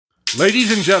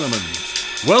Ladies and gentlemen,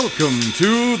 welcome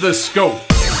to The Scope.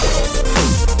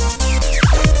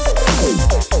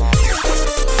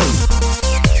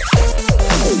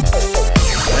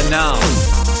 And now,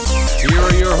 here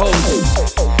are your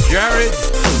hosts, Jared,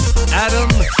 Adam,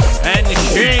 and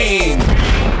Shane.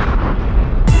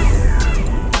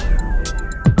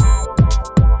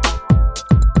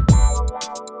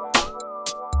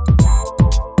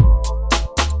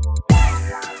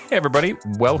 Hey everybody,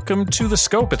 welcome to The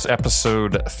Scope. It's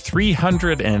episode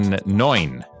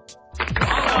 309.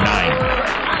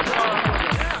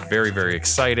 Very, very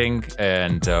exciting,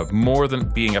 and more than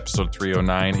being episode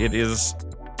 309, it is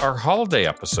our holiday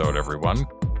episode, everyone.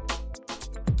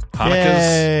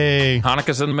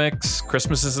 Hanukkah's in the mix,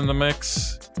 Christmas is in the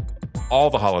mix, all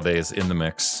the holidays in the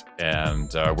mix, and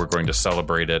we're going to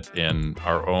celebrate it in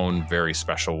our own very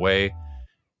special way.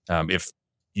 If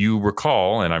you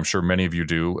recall, and I'm sure many of you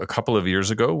do, a couple of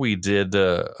years ago, we did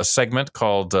a segment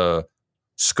called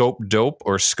Scope Dope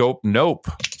or Scope Nope,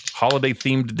 Holiday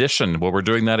Themed Edition. Well, we're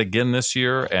doing that again this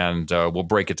year, and we'll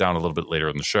break it down a little bit later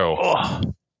in the show. Oh.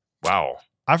 Wow.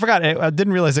 I forgot. I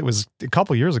didn't realize it was a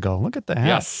couple years ago. Look at that.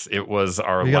 Yes, it was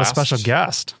our we got a special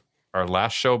guest. Our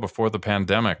last show before the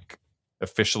pandemic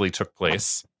officially took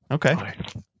place. Okay.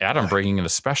 Adam bringing in a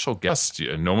special guest.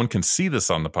 No one can see this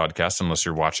on the podcast unless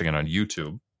you're watching it on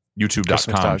YouTube.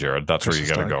 YouTube.com, Jared. That's where you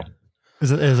got to go.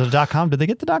 Is it .com? Did they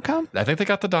get the .com? I think they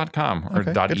got the .com or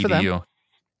okay. .edu.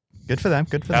 Good for them.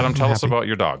 Adam, tell us about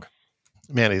your dog.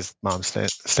 Manny's mom's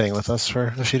staying with us for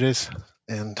a few days,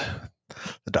 and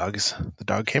the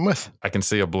dog came with. I can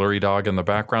see a blurry dog in the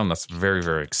background. That's very,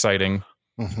 very exciting.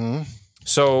 Mm-hmm.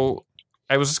 So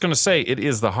I was just going to say, it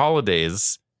is the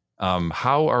holidays.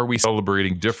 How are we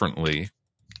celebrating differently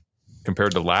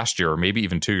compared to last year, or maybe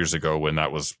even 2 years ago when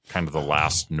that was kind of the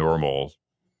last normal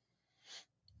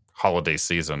holiday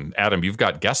season? Adam, you've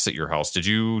got guests at your house. Did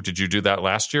you do that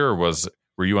last year, or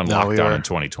were you on lockdown in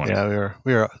 2020? Yeah,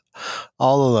 we were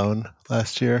all alone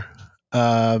last year.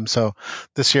 So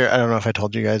this year, I don't know if I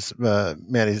told you guys, I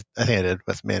think I did,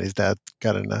 with Manny's dad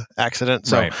got in an accident.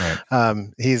 So right.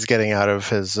 He's getting out of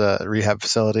his rehab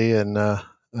facility and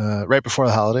right before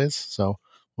the holidays. So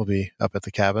we'll be up at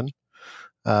the cabin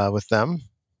with them,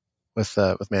 with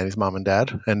Manny's mom and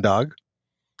dad and dog,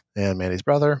 and Manny's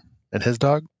brother and his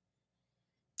dog.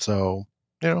 So,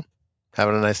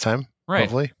 having a nice time. Right.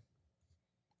 Hopefully.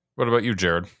 What about you,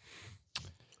 Jared?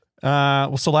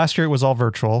 So last year it was all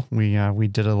virtual. We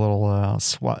did a little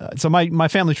swap. So my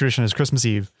family tradition is Christmas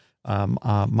Eve.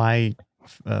 My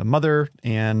mother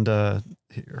and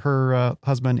her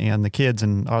husband and the kids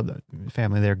and all the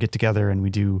family there get together, and we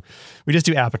just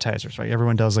do appetizers, right?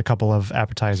 Everyone does a couple of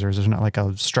appetizers. There's not like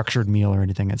a structured meal or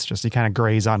anything. It's just you kind of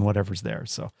graze on whatever's there.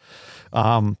 So,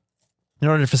 in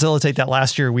order to facilitate that,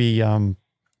 last year we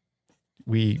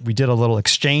did a little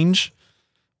exchange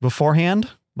beforehand.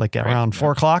 Like around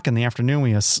 4 o'clock in the afternoon,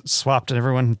 we swapped and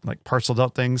everyone like parceled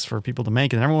out things for people to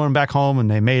make, and everyone went back home and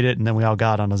they made it. And then we all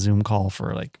got on a Zoom call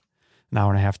for like an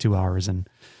hour and a half, 2 hours, and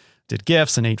did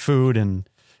gifts and ate food. And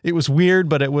it was weird,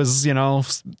 but it was,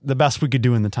 the best we could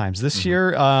do in the times. This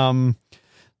year, I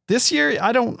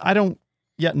don't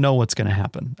yet know what's going to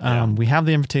happen. We have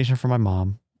the invitation from my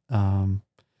mom.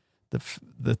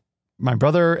 My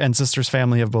brother and sister's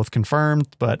family have both confirmed,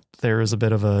 but there is a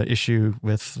bit of a issue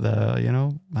with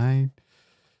my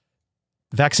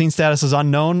vaccine status is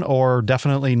unknown, or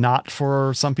definitely not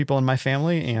for some people in my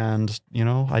family. And,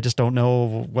 I just don't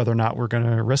know whether or not we're going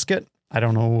to risk it. I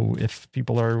don't know if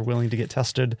people are willing to get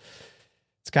tested.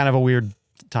 It's kind of a weird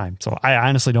time. So I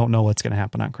honestly don't know what's going to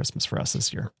happen on Christmas for us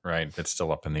this year. Right. It's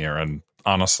still up in the air. And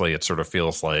honestly, it sort of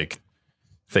feels like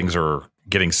things are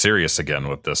getting serious again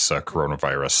with this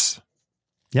coronavirus.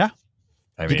 Yeah.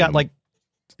 I don't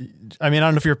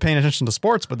know if you're paying attention to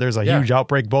sports, but there's a huge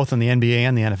outbreak both in the NBA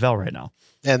and the NFL right now.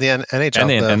 And the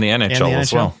NHL. And the NHL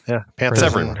as well. Yeah.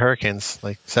 Panthers and Hurricanes,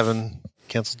 like 7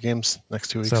 canceled games next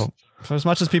 2 weeks. So as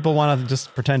much as people want to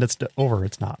just pretend it's over,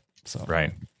 it's not. So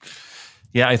right.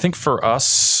 Yeah, I think for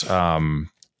us,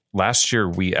 last year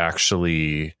we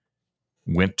actually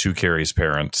went to Carrie's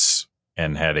parents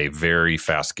and had a very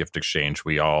fast gift exchange.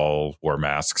 We all wore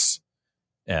masks,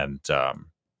 and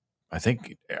I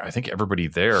think everybody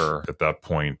there at that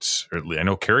point, I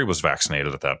know Carrie was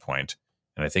vaccinated at that point,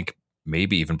 and I think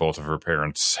maybe even both of her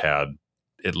parents had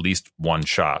at least one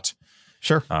shot.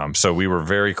 Sure. So we were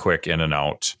very quick in and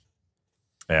out.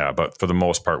 Yeah, but for the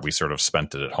most part, we sort of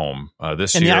spent it at home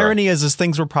this year. And the irony is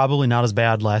things were probably not as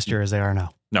bad last year as they are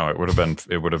now. No, it would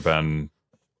have been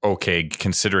okay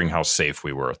considering how safe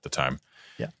we were at the time.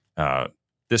 Yeah.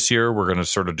 This year, we're going to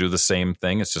sort of do the same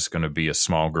thing. It's just going to be a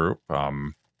small group.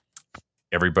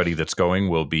 everybody that's going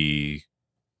will be,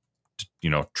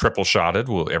 triple shotted.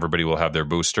 Everybody will have their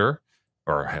booster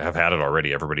or have had it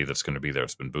already. Everybody that's going to be there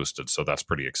has been boosted. So that's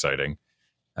pretty exciting.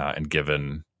 And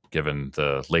given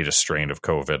the latest strain of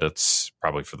COVID, it's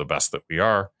probably for the best that we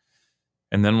are.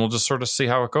 And then we'll just sort of see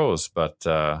how it goes. But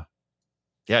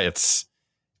it's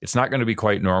not going to be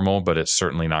quite normal, but it's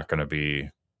certainly not going to be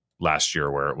last year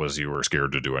where it was you were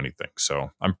scared to do anything.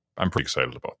 So I'm pretty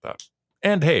excited about that.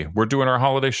 And hey, we're doing our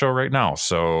holiday show right now.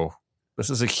 So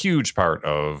this is a huge part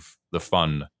of the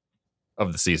fun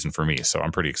of the season for me. So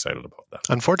I'm pretty excited about that.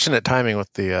 Unfortunate timing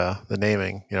with the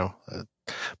naming.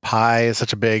 Pie is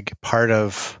such a big part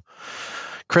of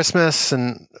Christmas,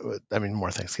 and I mean more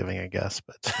Thanksgiving, I guess.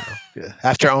 But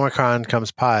after Omicron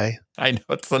comes pie. I know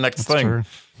it's the next That's thing. true.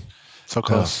 So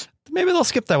close. Maybe they'll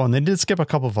skip that one. They did skip a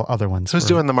couple of other ones. Who's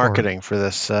doing the marketing for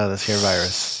this here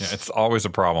virus? Yeah, it's always a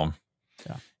problem.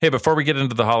 Yeah. Hey, before we get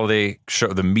into the holiday show,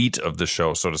 the meat of the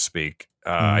show, so to speak,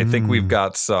 I think we've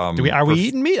got some. Are we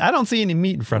eating meat? I don't see any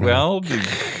meat in front of me. Well,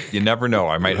 you never know.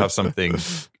 I might have something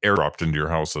airdropped into your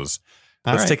houses.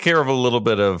 All Let's right. take care of a little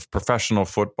bit of professional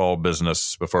football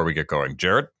business before we get going.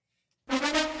 Jared?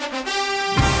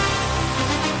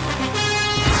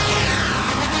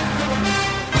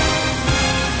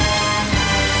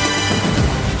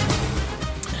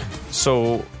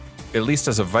 So, at least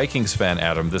as a Vikings fan,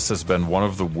 Adam, this has been one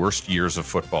of the worst years of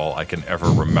football I can ever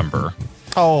remember.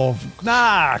 Oh,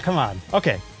 come on.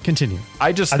 Okay, continue.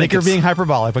 I think you're being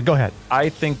hyperbolic, but go ahead. I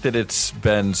think that it's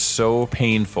been so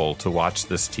painful to watch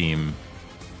this team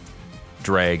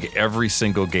drag every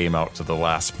single game out to the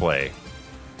last play.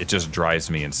 It just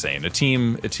drives me insane.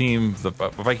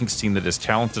 The Vikings team that is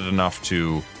talented enough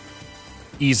to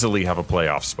easily have a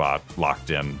playoff spot locked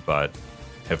in, but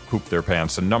have pooped their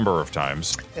pants a number of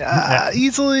times.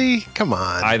 Easily? Come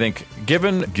on. I think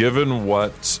given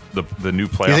what the new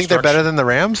playoff you think they're structure, better than the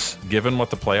Rams? given what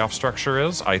the playoff structure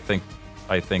is, I think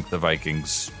the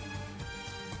Vikings.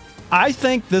 I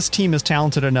think this team is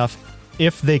talented enough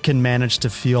if they can manage to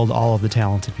field all of the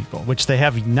talented people, which they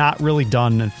have not really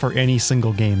done for any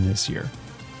single game this year.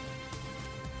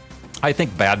 I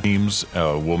think bad teams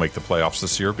will make the playoffs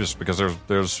this year just because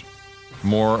there's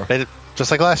more. They did,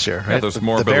 just like last year, right? There's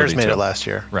more the Bears ability made to- it last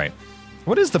year. Right.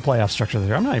 What is the playoff structure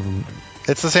there? I'm not even.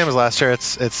 It's the same as last year.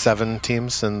 It's 7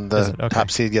 teams, and Is the it? Okay.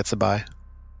 top seed gets a bye.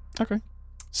 Okay.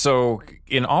 So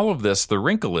in all of this, the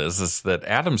wrinkle is that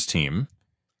Adam's team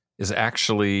is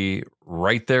actually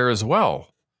right there as well.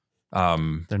 They're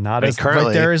not I mean, as currently-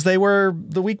 right there as they were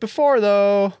the week before,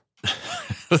 though.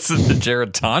 This is the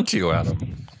Jared taunt you,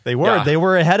 Adam. They were. Yeah. They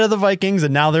were ahead of the Vikings,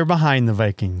 and now they're behind the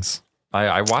Vikings.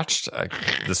 I watched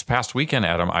this past weekend,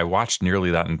 Adam. I watched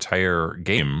nearly that entire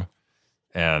game,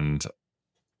 and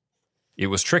it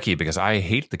was tricky because I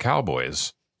hate the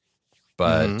Cowboys,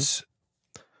 but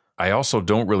I also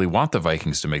don't really want the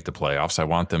Vikings to make the playoffs. I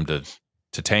want them to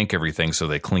tank everything so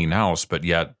they clean house, but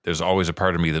yet there's always a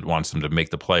part of me that wants them to make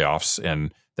the playoffs,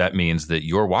 and that means that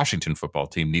your Washington football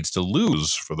team needs to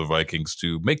lose for the Vikings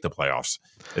to make the playoffs.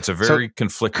 It's a very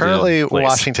conflicted Currently, place.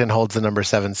 Washington holds the number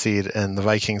 7 seed, and the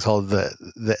Vikings hold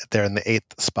they're in the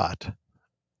 8th spot.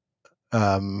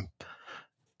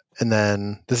 And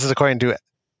then this is according to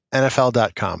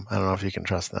NFL.com. I don't know if you can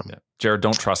trust them. Yeah. Jared,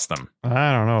 don't trust them.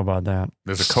 I don't know about that.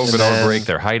 There's a COVID And then- outbreak.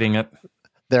 They're hiding it.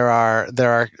 There are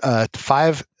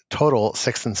 5 total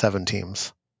 6 and 7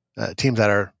 teams, teams that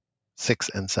are 6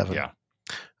 and 7. Yeah.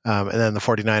 And then the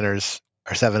 49ers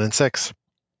are 7 and 6.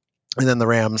 And then the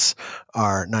Rams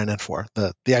are 9 and 4.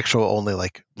 The actual only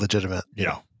like legitimate,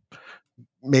 Yeah.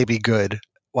 maybe good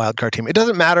wild card team. It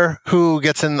doesn't matter who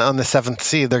gets in on the 7th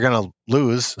seed; they're going to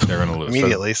lose. They're going to lose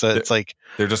immediately. So it's like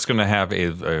They're just going to have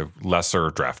a lesser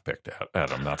draft pick,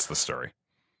 Adam. That's the story.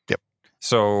 Yep.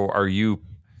 So are you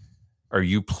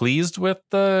pleased with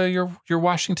your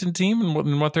Washington team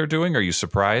and what they're doing? Are you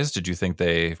surprised? Did you think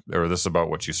or this is about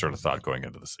what you sort of thought going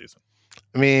into the season?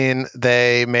 I mean,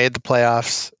 they made the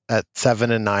playoffs at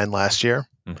 7 and 9 last year.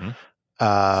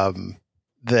 Mm-hmm.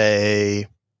 They,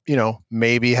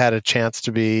 maybe had a chance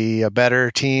to be a better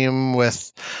team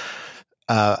with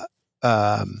a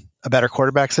better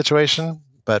quarterback situation,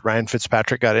 but Ryan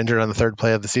Fitzpatrick got injured on the 3rd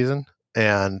play of the season,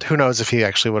 and who knows if he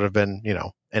actually would have been,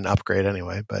 an upgrade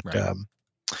anyway. But Right.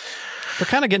 They're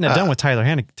kind of getting it done with Tyler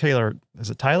Taylor. Is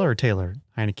it Tyler or Taylor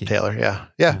Heineke? Taylor,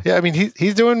 yeah. I mean,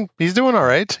 he's doing all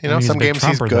right. I mean, he's Some a big games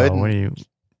he's trumper, good. though. What do you?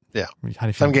 Yeah. How do you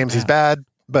feel Some about games he's that? bad,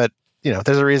 but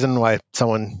there's a reason why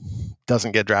someone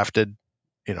doesn't get drafted.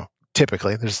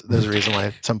 Typically, there's a reason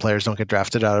why some players don't get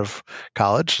drafted out of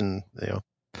college, and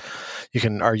you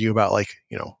can argue about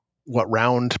what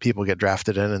round people get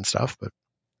drafted in and stuff. But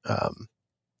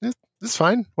it's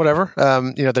fine. Whatever.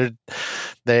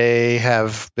 They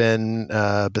have been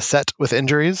beset with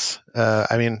injuries.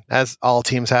 I mean, as all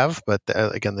teams have, but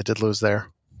again, they did lose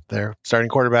their starting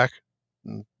quarterback,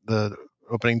 the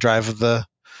opening drive of the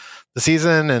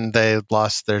season, and they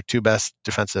lost their two best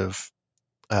defensive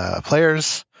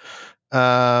players.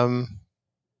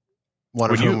 One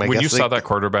of whom, when you saw that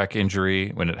quarterback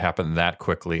injury, when it happened that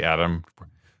quickly, Adam,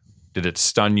 did it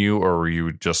stun you, or were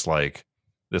you just like,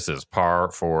 this is par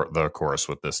for the course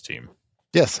with this team?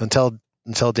 Yes, until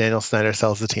Daniel Snyder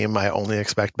sells the team, I only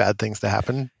expect bad things to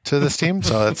happen to this team,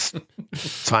 so it's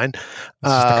fine.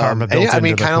 I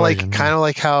mean, kind of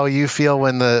like how you feel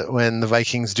when the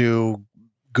Vikings do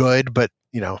good, but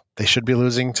they should be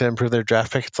losing to improve their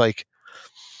draft pick. It's like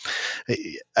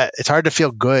it's hard to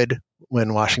feel good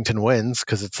when Washington wins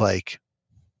because it's like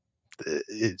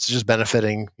it's just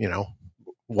benefiting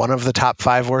one of the top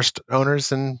 5 worst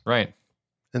owners in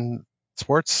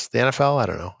sports, the NFL. I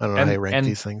don't know how you rank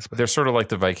these things, but they're sort of like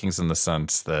the Vikings in the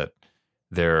sense that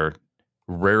they're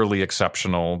rarely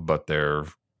exceptional, but they're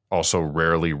also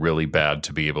rarely really bad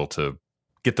to be able to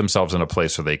get themselves in a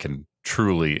place where they can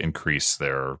truly increase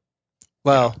their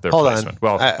hold placement. on.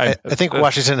 Well, I think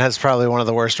Washington has probably one of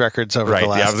the worst records over the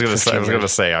last. Yeah, I was going to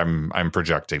say I'm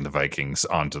projecting the Vikings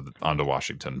onto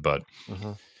Washington, but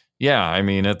yeah, I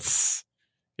mean it's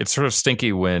sort of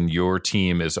stinky when your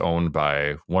team is owned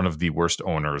by one of the worst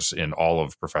owners in all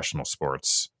of professional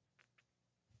sports,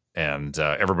 and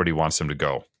everybody wants him to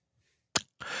go.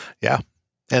 Yeah.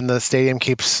 And the stadium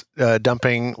keeps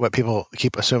dumping what people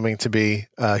keep assuming to be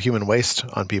human waste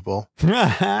on people. Does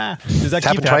that it's keep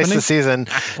happened twice this season.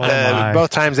 Both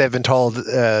times they've been told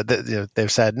that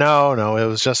they've said no, it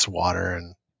was just water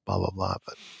and blah blah blah.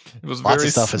 But it was lots very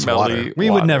of stuff is water. We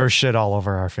would never shit all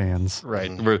over our fans, right?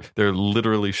 They're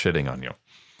literally shitting on you.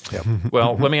 Yep.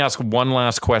 Well, let me ask one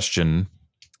last question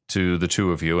to the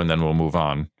two of you, and then we'll move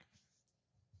on.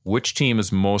 Which team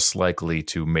is most likely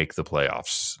to make the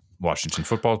playoffs? Washington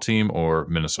football team or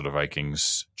Minnesota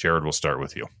Vikings? Jared, we'll start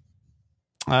with you.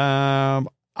 I'm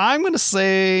going to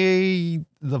say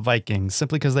the Vikings,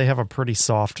 simply because they have a pretty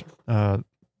soft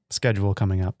schedule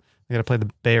coming up. They got to play the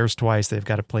Bears twice. They've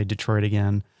got to play Detroit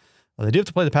again. Well, they do have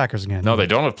to play the Packers again. No, they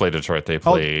don't have to play Detroit. They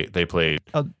play did they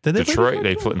Detroit.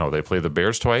 Play They play the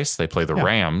Bears twice. They play the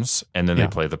Rams, and then they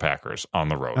play the Packers on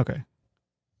the road. Okay.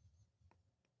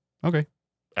 Adam?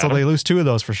 So they lose 2 of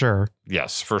those for sure.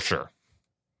 Yes, for sure.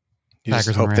 You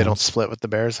just hope they don't split with the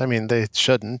Bears. I mean, they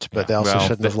shouldn't, but they also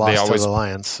shouldn't have lost to the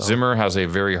Lions. So. Zimmer has a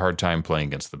very hard time playing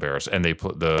against the Bears, and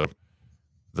the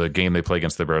game they play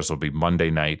against the Bears will be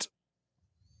Monday night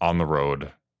on the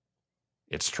road.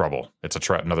 It's trouble. It's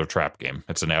another trap game.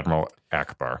 It's an Admiral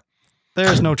Akbar.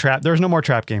 There's no trap. There's no more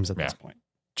trap games at this point.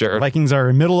 Jared? The Vikings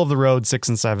are middle of the road,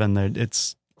 6-7.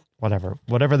 It's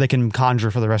whatever they can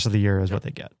conjure for the rest of the year is what they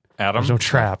get. Adam, there's no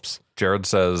traps. Jared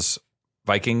says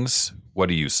Vikings. What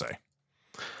do you say?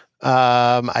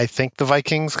 I think the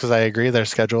Vikings, because I agree their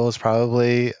schedule is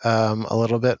probably a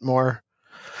little bit more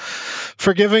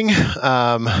forgiving.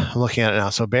 I'm looking at it now.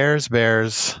 So Bears,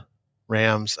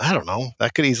 Rams. I don't know.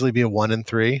 That could easily be a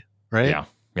 1-3, right?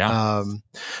 Yeah.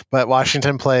 But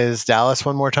Washington plays Dallas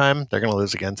one more time. They're going to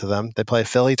lose again to them. They play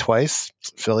Philly twice.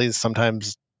 Philly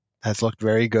sometimes has looked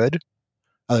very good,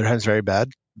 other times very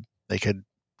bad. They could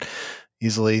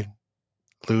easily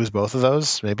lose both of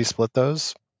those, maybe split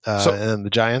those. And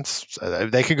the Giants,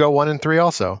 they could go 1-3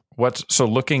 also.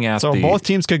 Looking at both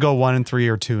teams could go 1-3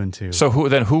 or 2-2. So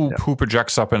who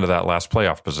projects up into that last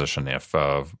playoff position if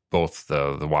both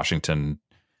the Washington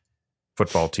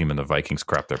football team and the Vikings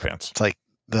crap their pants? It's like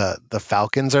the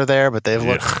Falcons are there, but they've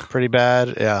looked pretty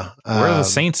bad. Yeah. Where are the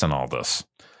Saints in all this?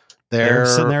 They're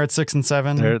sitting there at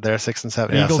 6-7. They're 6-7.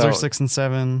 The Eagles are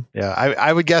 6-7. Yeah,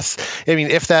 I would guess. I mean,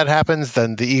 if that happens,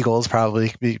 then the Eagles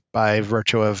probably be by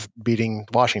virtue of beating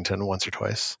Washington once or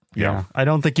twice. Yeah, I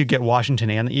don't think you get Washington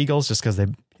and the Eagles just because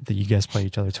you guys play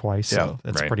each other twice. So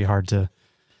it's pretty hard to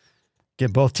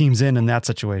get both teams in that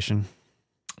situation.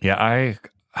 Yeah,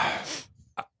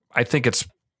 I think it's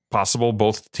possible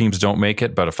both teams don't make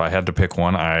it, but if I had to pick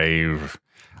one,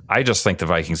 I just think the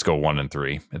Vikings go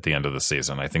 1-3 at the end of the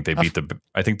season. I think they beat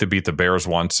the Bears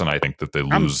once, and I think that they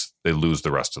lose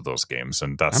the rest of those games.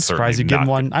 And that's surprised you give them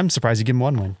one. I'm surprised you give them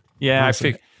one win. Yeah,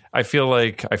 I feel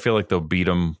like they'll beat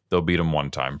them. They'll beat them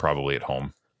one time, probably at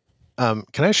home. Can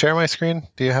I share my screen?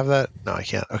 Do you have that? No, I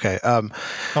can't. Okay.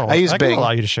 I use Bing. Can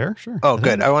allow you to share. Sure. Oh,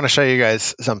 good. I want to show you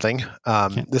guys something.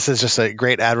 This is just a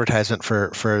great advertisement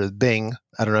for Bing.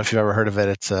 I don't know if you've ever heard of it.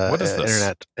 It's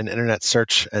an internet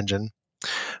search engine.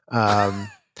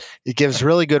 It gives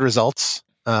really good results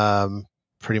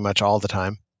pretty much all the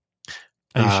time.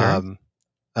 Are you sure?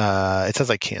 It says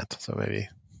I can't, so maybe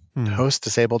host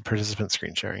disabled participant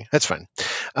screen sharing. That's fine.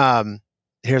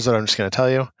 Here's what I'm just going to tell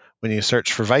you. When you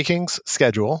search for Vikings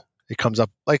schedule, it comes up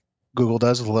like Google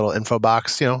does with a little info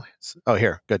box. Oh,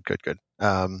 here. Good.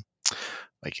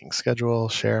 Vikings schedule,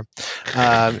 share.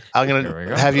 I'm going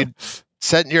to have you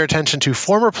set your attention to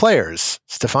former players.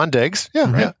 Stephon Diggs.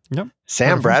 Yeah. Yep.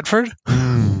 Sam Bradford.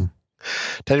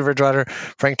 Teddy Bridgewater,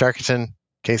 Frank Tarkenton,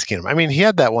 Case Keenum. I mean, he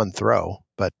had that one throw,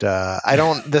 but I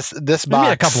don't. This box.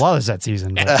 Maybe a couple others that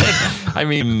season. But I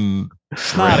mean,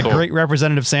 it's not a great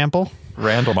representative sample.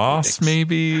 Randall Moss,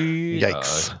 maybe.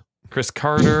 Yikes. Chris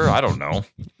Carter. I don't know.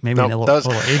 Maybe a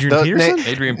little Adrian Peterson.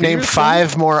 Adrian Peterson. Name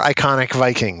 5 more iconic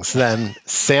Vikings than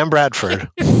Sam Bradford.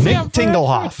 Nick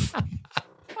Tingelhoff.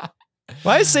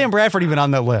 Why is Sam Bradford even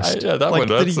on that list? Yeah, that one.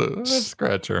 That's a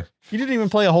scratcher. He didn't even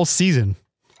play a whole season.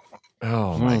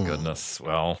 Oh my goodness.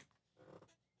 Well,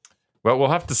 we'll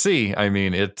have to see. I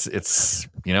mean, it's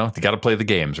you got to play the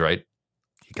games, right?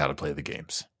 You got to play the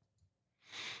games.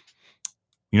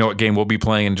 You know what game we'll be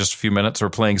playing in just a few minutes? We're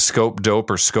playing Scope Dope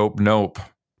or Scope Nope.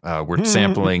 We're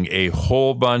sampling a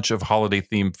whole bunch of holiday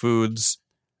themed foods.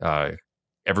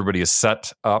 Everybody is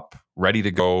set up, ready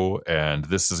to go, and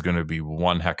this is going to be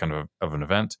one heck of an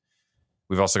event.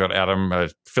 We've also got Adam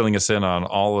filling us in on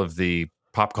all of the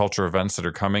pop culture events that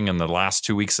are coming in the last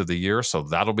 2 weeks of the year. So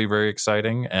that'll be very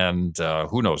exciting. And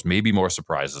who knows, maybe more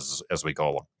surprises as we go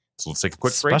along. So let's take a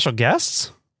quick break. Special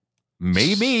guests?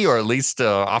 Maybe, or at least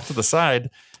off to the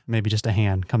side. Maybe just a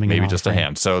hand coming in. Maybe just a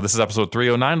hand. So this is episode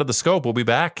 309 of The Scope. We'll be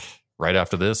back right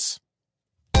after this.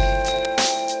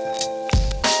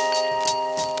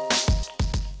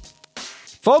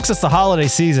 Folks, it's the holiday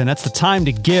season. That's the time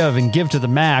to give, and give to the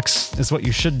max is what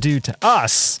you should do to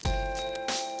us.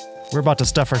 We're about to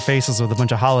stuff our faces with a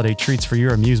bunch of holiday treats for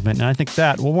your amusement, and I think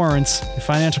that will warrant a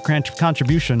financial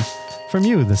contribution from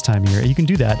you this time of year. You can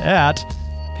do that at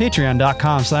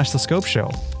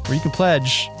patreon.com/thescopeshow, where you can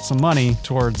pledge some money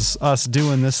towards us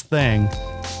doing this thing.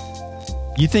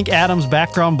 You think Adam's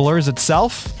background blurs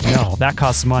itself? No, that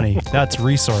costs money. That's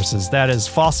resources. That is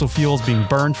fossil fuels being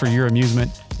burned for your amusement,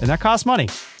 and that costs money.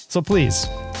 So please,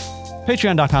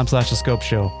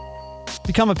 patreon.com/thescopeshow.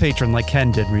 Become a patron like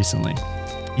Ken did recently.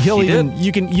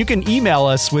 You can email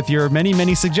us with your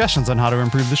many suggestions on how to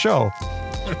improve the show.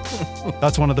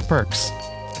 That's one of the perks.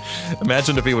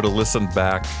 Imagine if he would have listened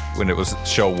back when it was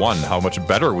show 1, how much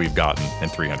better we've gotten in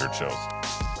 300 shows.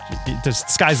 The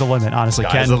sky's the limit, honestly.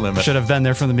 Ken should have been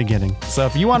there from the beginning. So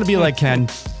if you want to be like Ken,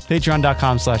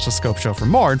 patreon.com/thescopeshow for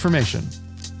more information.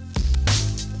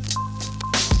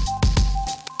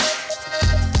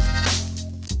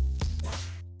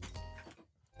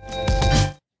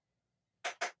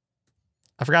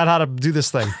 I forgot how to do this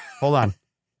thing. Hold on.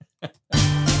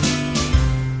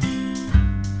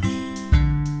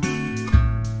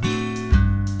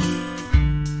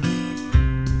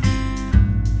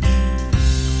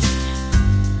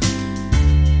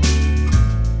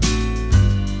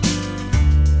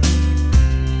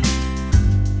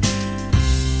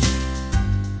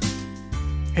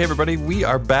 Hey everybody, we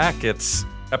are back. It's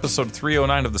episode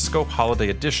 309 of the Scope Holiday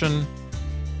Edition.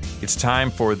 It's time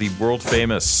for the world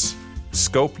famous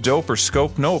Scope Dope or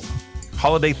Scope Nope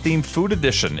Holiday Themed Food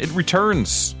Edition. It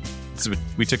returns.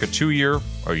 We took a year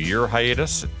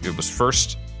hiatus. It was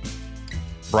first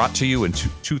brought to you in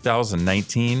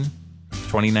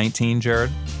 2019,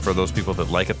 Jared, for those people that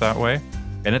like it that way.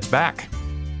 And it's back.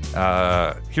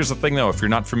 Here's the thing though, if you're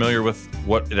not familiar with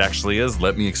what it actually is,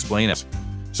 let me explain it.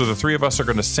 So the three of us are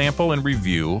going to sample and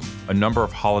review a number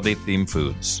of holiday-themed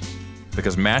foods.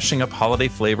 Because mashing up holiday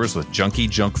flavors with junky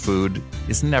junk food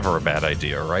is never a bad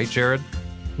idea, right, Jared?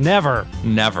 Never.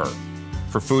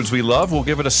 For foods we love, we'll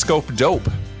give it a Scope Dope.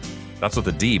 That's with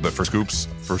a D, but for foods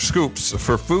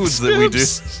that we do,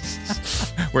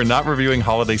 we're not reviewing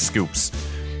holiday scoops.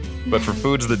 But for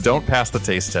foods that don't pass the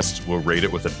taste test, we'll rate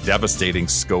it with a devastating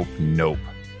Scope Nope.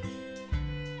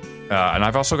 And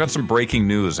I've also got some breaking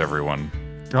news, everyone.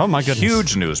 Oh my goodness.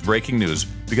 Huge news, breaking news.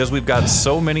 Because we've got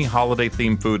so many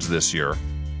holiday-themed foods this year,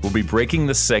 we'll be breaking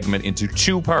this segment into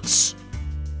 2 parts.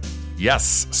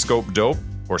 Yes, Scope Dope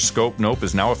or Scope Nope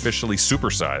is now officially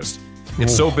supersized.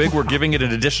 It's so big, we're giving it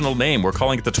an additional name. We're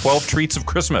calling it the 12 Treats of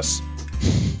Christmas.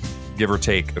 Give or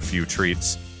take a few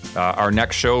treats. Our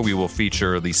next show, we will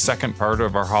feature the second part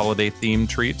of our holiday-themed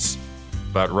treats.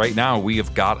 But right now, we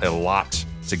have got a lot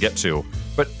to get to.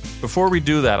 But before we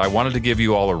do that, I wanted to give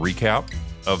you all a recap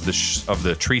of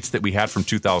the treats that we had from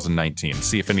 2019.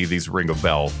 See if any of these ring a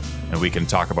bell, and we can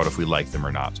talk about if we like them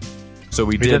or not. So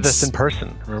we did this in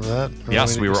person. Remember that?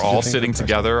 Yes, we were all sitting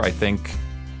together. I think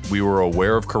we were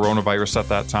aware of coronavirus at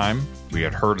that time. We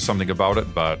had heard something about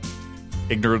it, but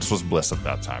Ignorance was bliss at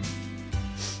that time.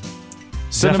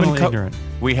 Definitely ignorant.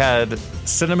 We had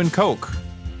cinnamon Coke.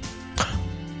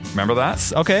 Remember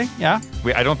that? Okay, yeah.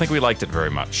 I don't think we liked it very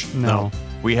much. No.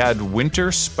 We had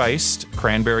winter spiced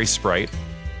cranberry Sprite,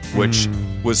 which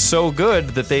was so good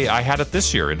that I had it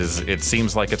this year. It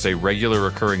seems like it's a regular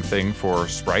recurring thing for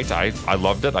Sprite. I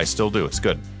loved it. I still do. It's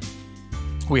good.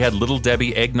 We had Little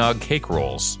Debbie eggnog cake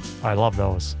rolls. I love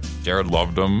those. Jared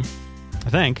loved them. I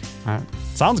think.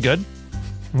 Sounds good.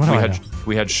 What do I know?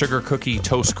 We had sugar cookie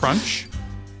toast crunch.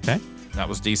 Okay. That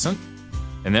was decent.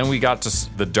 And then we got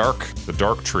to the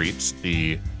dark treats,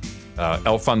 the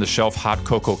Elf on the Shelf hot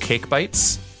cocoa cake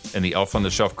bites and the Elf on the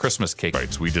Shelf Christmas cake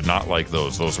bites. We did not like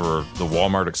those. Those were the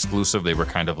Walmart exclusive. They were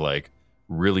kind of like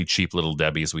really cheap Little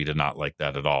Debbies. We did not like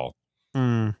that at all.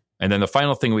 And then the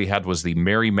final thing we had was the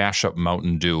Merry Mashup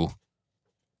Mountain Dew.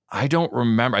 I don't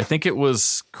remember. I think it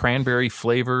was cranberry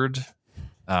flavored.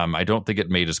 I don't think it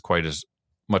made quite as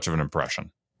much of an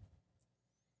impression.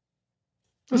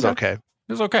 It was okay. It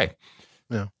was okay.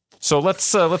 Yeah. So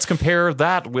let's compare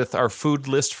that with our food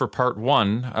list for part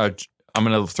 1. I'm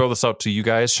going to throw this out to you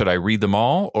guys. Should I read them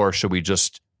all, or should we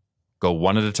just go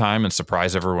one at a time and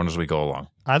surprise everyone as we go along?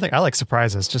 I think I like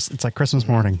surprises. It's like Christmas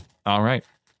morning. All right.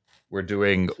 We're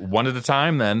doing one at a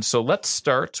time then. So let's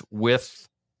start with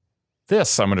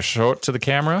this. I'm going to show it to the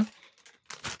camera.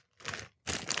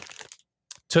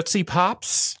 Tootsie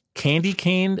Pops Candy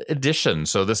Cane Edition.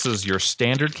 So this is your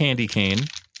standard candy cane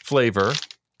flavor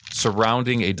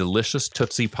surrounding a delicious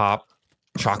Tootsie Pop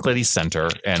chocolatey center,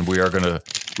 and we are gonna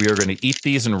eat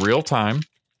these in real time,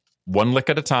 one lick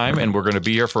at a time, and we're gonna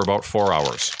be here for about 4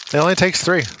 hours. It only takes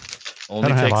 3. I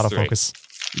don't have autofocus.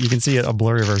 You can see a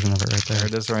blurry version of it right there. There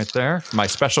it is right there. My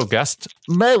special guest,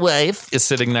 my wife, is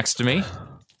sitting next to me,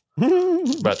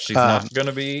 but she's not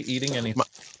gonna be eating anything.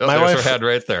 There's her head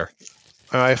right there.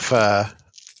 My wife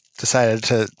decided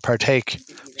to partake.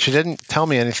 She didn't tell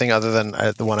me anything other than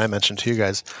the one I mentioned to you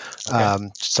guys. Okay.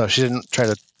 So she didn't try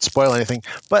to spoil anything.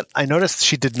 But I noticed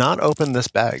she did not open this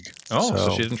bag. Oh,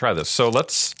 so she didn't try this. So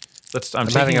let's. I'm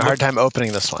having a hard time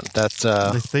opening this one.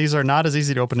 These are not as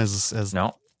easy to open as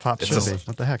Pop should be.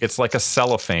 What the heck? It's like a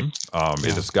cellophane.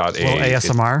 It has got a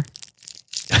ASMR.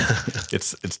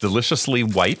 It's deliciously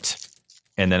white.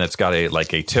 And then it's got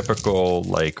a typical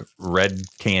red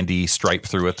candy stripe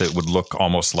through it that would look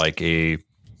almost like a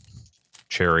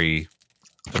cherry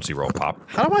Tootsie Roll Pop.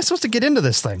 How am I supposed to get into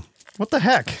this thing? What the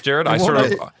heck? Jared, you sort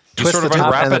of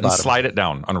unwrap it and slide it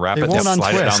down. Unwrap it and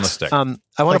slide it down the stick.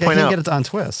 I want to point out, get it to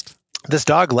untwist. This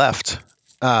dog left,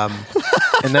 and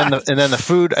then the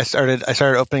food. I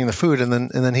started opening the food, and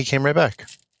then he came right back.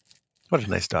 What a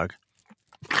nice dog.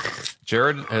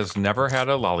 Jared has never had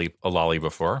a lolly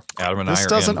before. Adam and this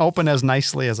doesn't open as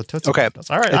nicely as a Tootsie Pop does.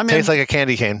 All right, it tastes like a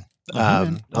candy cane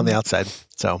on the outside.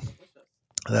 So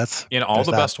that's in all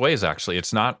the best ways. Actually,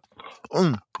 it's not.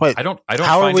 Wait, I don't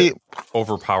find it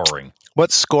overpowering.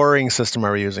 What scoring system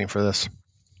are we using for this?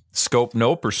 Scope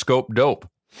Nope or Scope Dope?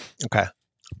 Okay,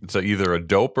 it's either a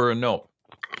dope or a nope.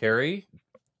 Carrie,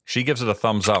 she gives it a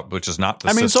thumbs up, which is not the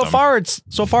system. so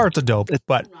far it's a dope,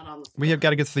 but we have got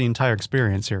to get through the entire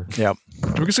experience here. Yep.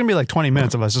 We're just gonna be like 20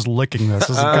 minutes of us just licking this.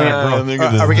 This is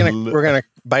are we gonna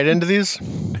bite into these?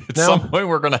 At some point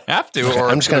we're gonna have to,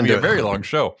 or it's gonna be a very long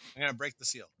show. I'm gonna break the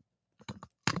seal.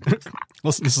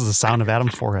 Listen, this is the sound of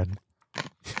Adam's forehead.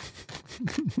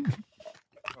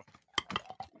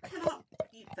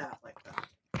 Eat that like that.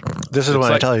 This is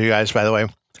what I tell you guys, by the way.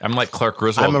 I'm like Clark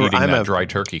Griswold eating that dry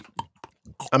turkey.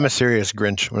 I'm a serious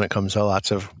Grinch when it comes to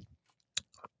lots of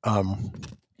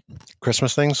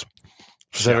Christmas things,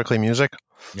 specifically music.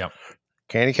 Yep.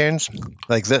 Candy canes,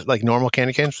 like this, like normal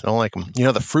candy canes. I don't like them. You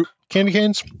know the fruit candy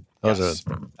canes? That's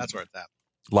where it's at.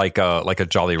 Like a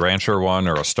Jolly Rancher one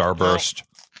or a Starburst.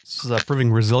 This is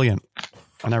proving resilient,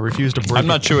 and I refuse to break. I'm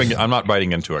not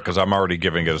biting into it because I'm already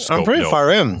giving it a scope. I'm pretty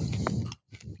far in.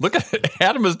 Look at it.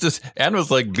 Adam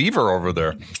is like Beaver over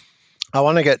there. I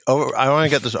want to get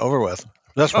this over with.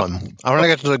 This one. I want to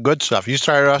get to the good stuff. You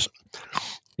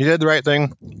did the right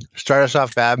thing. Started us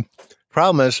off bad.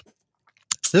 Problem is,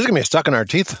 this is gonna be stuck in our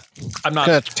teeth. I'm not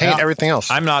gonna taint everything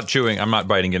else. I'm not chewing. I'm not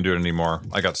biting into it anymore.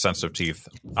 I got sensitive teeth.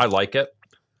 I like it,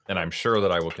 and I'm sure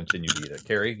that I will continue to eat it.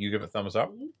 Carrie, you give it a thumbs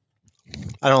up.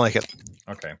 I don't like it.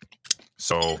 Okay,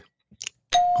 so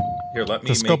here, let me.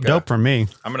 The scope dope for me.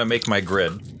 I'm gonna make my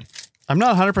grid. I'm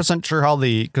not 100% sure how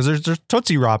because there's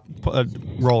Tootsie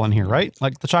Roll in here, right?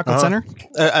 Like the chocolate center.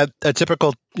 A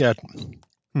typical, yeah.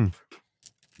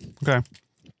 Okay.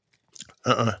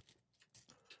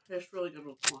 Tastes really good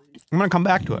with wine. I'm gonna come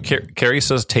back to it. Carrie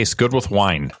says tastes good with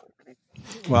wine.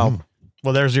 Well,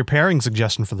 well, there's your pairing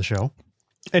suggestion for the show.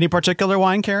 Any particular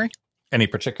wine, Carrie? Any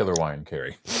particular wine,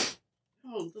 Carrie?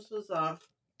 Oh, this is from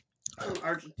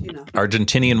Argentina.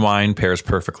 Argentinian wine pairs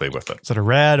perfectly with it. Is it a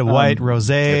red, a white,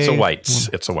 rosé? It's a white.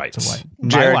 It's a white. It's a white. My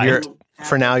Jared, white.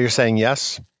 for now, you're saying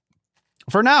yes.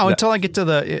 For now, until I get to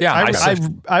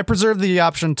the, I preserve the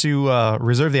option to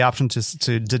reserve the option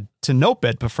to nope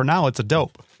it, but for now it's a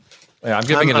dope. Yeah, I'm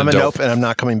giving it I'm a a dope. nope, and I'm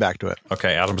not coming back to it.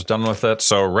 Okay, Adam's done with it.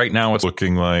 So right now it's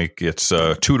looking like it's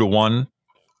 2-1,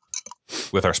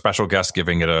 with our special guest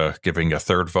giving a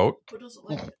third vote. Who doesn't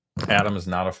like it? Adam is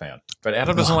not a fan, but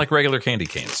Adam doesn't like regular candy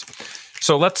canes.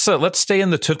 So let's stay in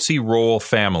the Tootsie Roll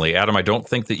family. Adam, I don't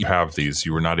think that you have these.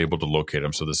 You were not able to locate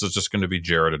them, so this is just going to be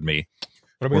Jared and me.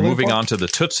 We're moving on to the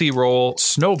Tootsie Roll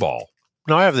Snowball.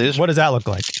 No, I have these. What does that look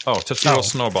like? Oh, Tootsie Roll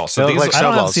Snowball. So They these look like I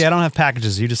don't have, snowballs. see, I don't have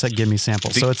packages. You just said give me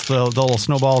samples. So it's the little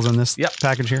snowballs in this Yep.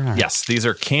 package here? All right. Yes, these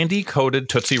are candy-coated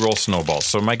Tootsie Roll Snowballs.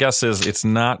 So my guess is it's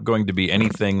not going to be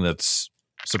anything that's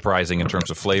surprising in terms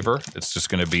of flavor. It's just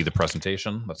going to be the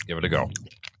presentation. Let's give it a go.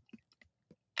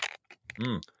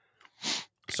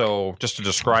 So just to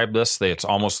describe this, it's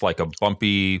almost like a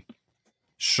bumpy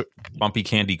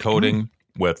candy coating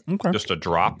with just a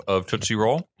drop of Tootsie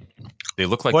Roll. They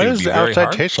look like What they would does be the very outside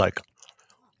hard. taste like?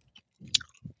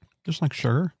 Just like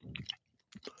sugar.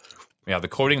 Yeah, the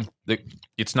coating.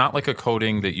 It's not like a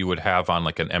coating that you would have on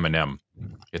like an M&M.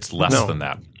 It's less than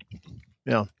that.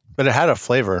 Yeah, but it had a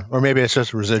flavor, or maybe it's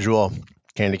just residual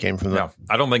candy cane from the. Yeah,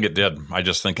 I don't think it did. I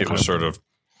just think it was sort of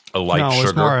a light No, it was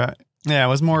sugar. it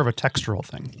was more of a textural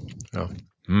thing. Oh.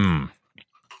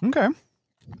 Okay.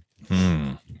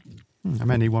 I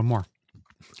might need one more.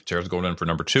 Jared's going in for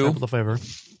number 2. Sample the flavor.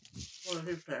 What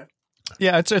did he say?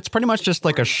 Yeah, it's pretty much just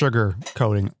like a sugar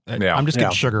coating. Yeah. I'm just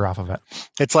getting Yeah. sugar off of it.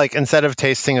 It's like instead of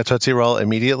tasting a Tootsie Roll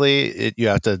immediately, you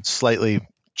have to slightly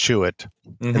chew it,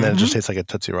 and then it just tastes like a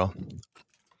Tootsie Roll.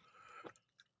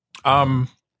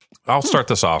 I'll start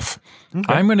this off.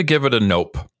 Okay. I'm going to give it a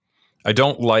nope. I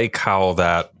don't like how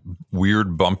that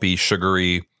weird, bumpy,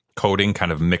 sugary coating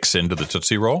kind of mix into the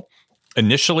Tootsie Roll.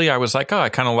 Initially, I was like, oh, I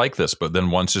kind of like this. But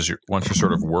then once you're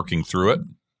sort of working through it,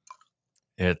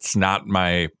 it's not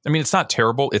it's not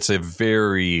terrible. It's a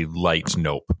very light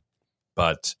nope.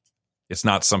 But it's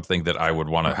not something that I would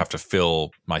want to have to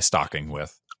fill my stocking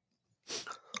with.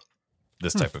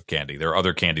 This type of candy. There are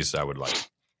other candies that I would like.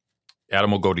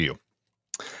 Adam, will go to you.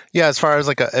 Yeah, as far as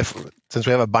since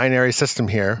we have a binary system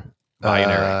here,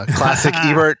 Binary. classic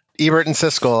Ebert and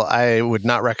Siskel, I would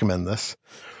not recommend this.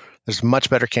 There's much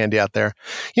better candy out there.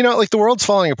 Like the world's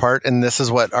falling apart, and this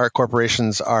is what our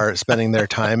corporations are spending their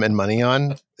time and money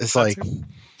on. It's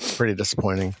pretty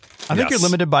disappointing. I think Yes. you're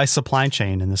limited by supply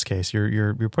chain in this case.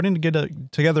 You're putting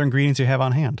together ingredients you have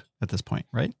on hand at this point,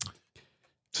 right?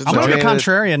 So I'm going to be it's-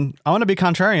 contrarian. I'm going to be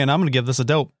contrarian. I'm going to give this a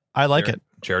dope. I like it.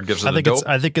 Jared gives it I a think dope.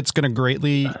 I think it's going to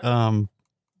greatly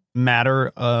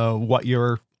matter what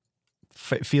your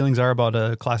feelings are about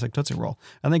a classic Tootsie Roll.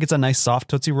 I think it's a nice soft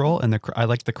Tootsie Roll, and I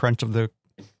like the crunch of the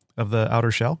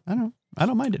outer shell. I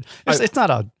don't mind it. It's not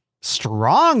a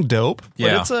strong dope, but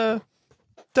Yeah. it's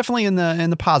definitely in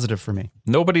the positive for me.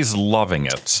 Nobody's loving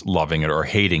it or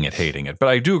hating it. But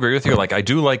I do agree with you. Like I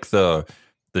do like the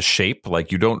shape.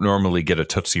 Like you don't normally get a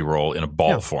Tootsie Roll in a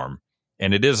ball form.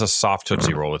 And it is a soft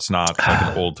Tootsie Roll. It's not like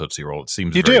an old Tootsie Roll. It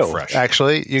seems You very do fresh.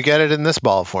 actually. You get it in this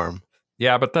ball form.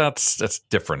 Yeah, but that's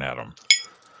different, Adam.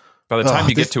 By the time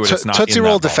you get to it, it's not Tootsie in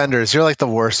Roll that ball. Defenders. You're like the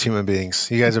worst human beings.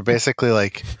 You guys are basically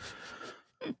like,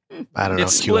 I don't know, It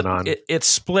split, QAnon. it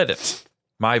split it.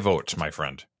 My vote, my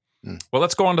friend. Well,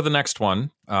 let's go on to the next one.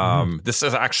 This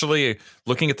is actually,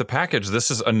 looking at the package,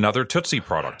 this is another Tootsie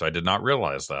product. I did not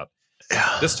realize that.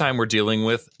 This time we're dealing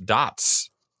with dots.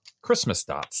 Christmas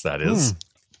dots, that is.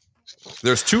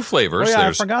 There's 2 flavors. Oh yeah, I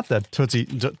There's, forgot that Tootsie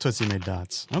made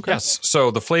dots. Okay, yes. So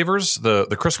the flavors, the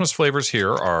Christmas flavors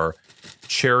here are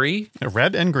cherry,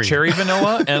 red and green. cherry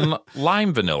vanilla, and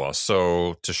lime vanilla.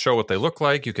 So to show what they look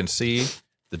like, you can see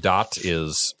the dot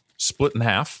is split in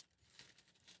half.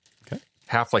 Okay.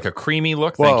 Half like a creamy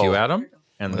look. Thank Whoa. you, Adam.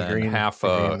 And The then green- half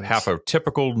the green half a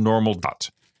typical normal dot.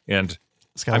 And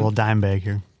It's got a little dime bag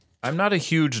here. I'm not a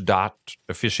huge dot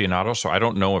aficionado, so I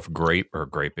don't know if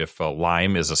if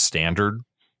lime is a standard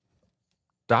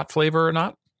dot flavor or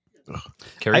not.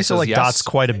 Carrie I used to says like yes. dots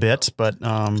quite a bit, but they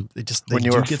When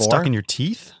you do were get 4? stuck in your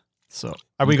teeth. So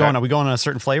are we going on a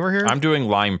certain flavor here? I'm doing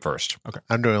lime first.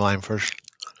 I'm doing lime first.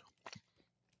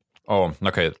 Oh,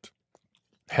 okay.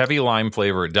 Heavy lime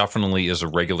flavor definitely is a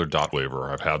regular dot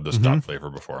flavor. I've had this dot flavor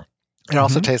before. It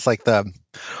also tastes like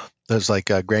those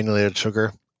granulated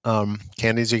sugar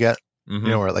candies you get.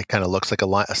 Mhm. Where it kind of looks like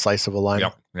a slice of a lime.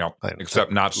 Yep. Like,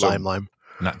 Except not so lime.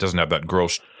 doesn't have that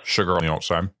gross sugar on the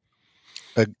outside.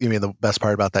 You mean the best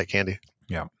part about that candy?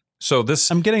 Yeah. So this,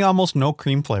 I'm getting almost no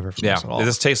cream flavor from this at all.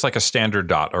 this tastes like a standard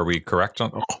dot. Are we correct?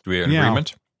 Do we have an Yeah.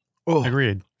 agreement? Oh,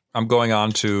 Agreed. I'm going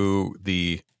on to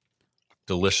the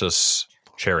delicious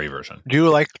cherry version. do you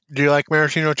like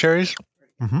maraschino cherries?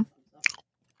 Mm-hmm.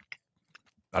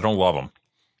 I don't love them.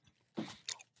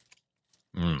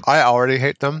 I already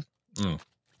hate them, Mm.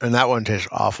 and that one tastes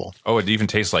awful. Oh, it even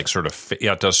tastes like sort of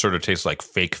it does sort of taste like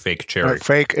fake cherry. Like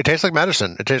fake. It tastes like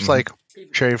medicine. It tastes like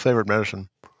cherry flavored medicine.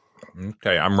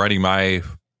 Okay, I'm writing my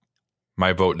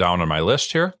vote down on my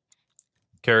list here.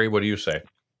 Carrie, what do you say?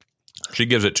 She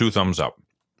gives it 2 thumbs up.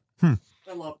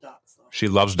 I love dots, though. She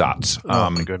loves dots. Oh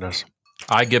my goodness!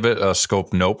 I give it a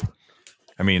scope nope.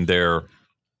 I mean,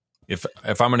 if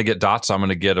I'm going to get dots, I'm going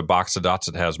to get a box of dots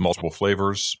that has multiple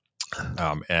flavors.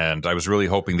 And I was really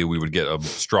hoping that we would get a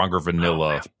stronger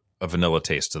vanilla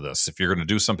taste to this. If you're going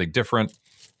to do something different,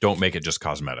 don't make it just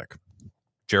cosmetic.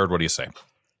 Jared, what do you say?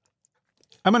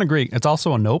 I'm gonna agree. It's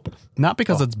also a nope. Not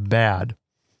because it's bad,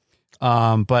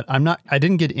 but I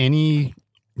didn't get any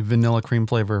vanilla cream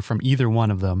flavor from either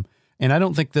one of them, and I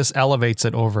don't think this elevates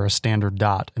it over a standard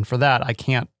dot. And for that, I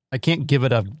can't give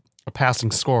it a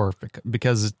passing score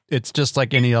because it's just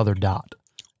like any other dot.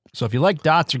 So if you like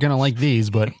dots, you're gonna like these,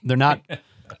 but they're not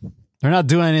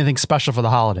doing anything special for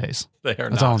the holidays. They are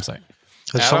That's all I'm saying.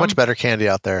 There's so Adam? much better candy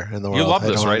out there in the world. You love I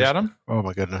this, don't right, understand. Adam? Oh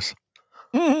my goodness!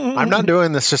 I'm not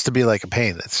doing this just to be like a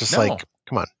pain. It's just No. like,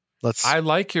 come on, let's I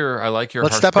like your let's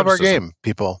harsh step up our criticism. game,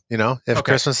 people. You know, if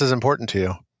Okay. Christmas is important to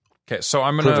you, Okay, so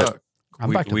I'm Prove gonna.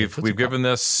 I'm back to the We've Tootsie given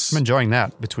this I'm enjoying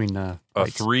that between a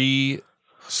bites. 3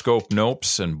 scope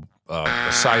nopes and a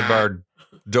sidebar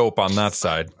dope on that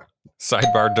side.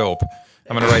 Sidebar dope.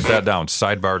 I'm going to write that down.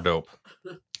 Sidebar dope.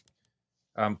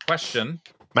 Question.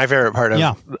 my favorite part of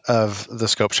Yeah. of the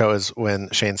Scope Show is when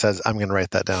Shane says, "I'm going to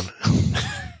write that down."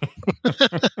 It's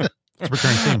a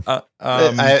recurring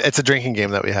theme. It's a drinking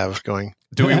game that we have going.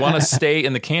 Do we want to stay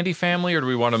in the candy family or do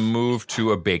we want to move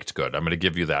to a baked good? I'm going to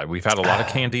give you that. We've had a lot of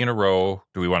candy in a row.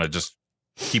 Do we want to just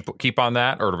keep on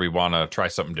that or do we want to try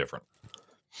something different?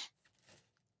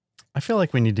 I feel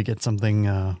like we need to get something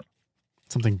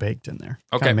baked in there.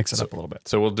 Okay, Kinda mix it so- up a little bit.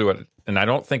 So we'll do it. And I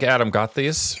don't think Adam got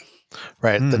these.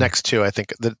 Right, the Mm. next two, I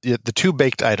think the 2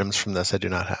 baked items from this, I do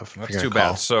not have. That's too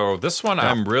bad. So this one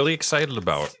I'm really excited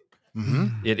about. Hmm.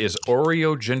 It is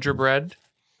Oreo gingerbread.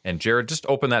 And Jared, just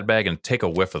open that bag and take a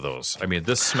whiff of those. I mean,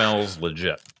 this smells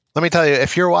legit. Let me tell you,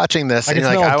 if you're watching this I and can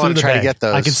you're smell like, it I through want the to try bag. to get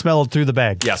those, I can smell it through the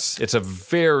bag. Yes, it's a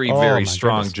very, Oh, very my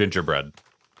strong goodness. gingerbread.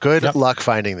 good Yep. luck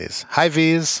finding these.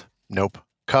 Hy-Vees, nope.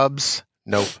 Cubs,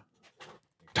 nope.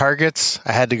 Targets,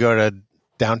 I had to go to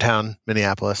downtown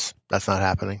Minneapolis. That's not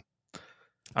happening.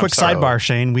 I'm Quick sorry. sidebar,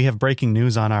 Shane. We have breaking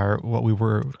news on we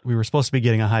were supposed to be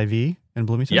getting a Hy-Vee in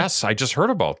Bloomington. Yes, I just heard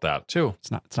about that too.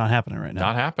 It's not happening right now.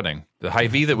 Not happening. The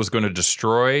Hy-Vee that was going to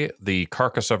destroy the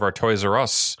carcass of our Toys R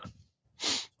Us.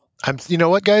 You know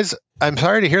what, guys? I'm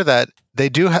sorry to hear that. They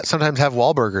do sometimes have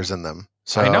Wahlburgers in them.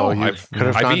 So I know. you I've- could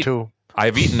have I've gone eat- to.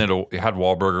 I've eaten it. Had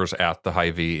Wahlburgers at the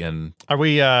Hy-Vee in. Are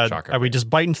we Shocker. are we just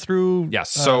biting through? Yes.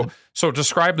 So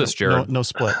describe this, Jared. No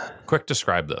split. Quick,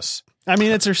 describe this. I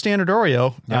mean, it's your standard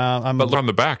Oreo. But look on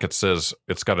the back. It says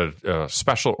it's got a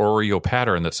special Oreo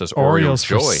pattern that says Oreo Oreos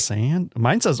for Joy. Santa.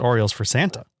 Mine says Oreos for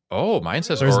Santa. Oh, mine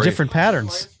says There's Oreo. different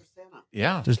patterns. Toys for Santa.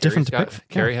 Yeah, There's different to Carrie's pick got-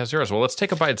 from. Carrie has yours. Well, let's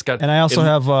take a bite. It's got. And I also it-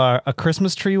 have a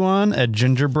Christmas tree one, a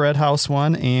gingerbread house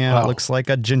one, and Wow. it looks like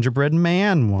a gingerbread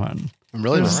man one. I'm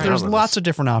really There's lots of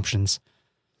different options.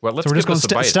 Well, let's So we're give just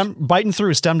going this a bite. biting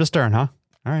through stem to stern, huh?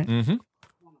 All right. Mm-hmm.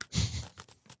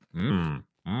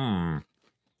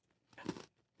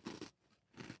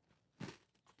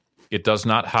 It does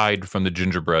not hide from the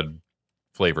gingerbread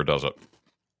flavor, does it?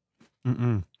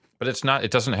 Mm-mm. But it's not.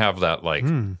 It doesn't have that like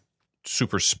Mm.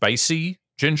 super spicy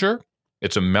ginger.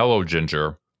 It's a mellow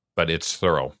ginger, but it's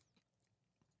thorough.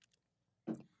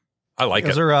 I like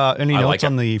Is it. there any I notes like it.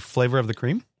 on the flavor of the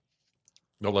cream?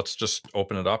 No, let's just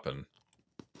open it up and.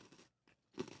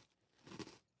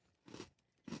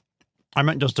 I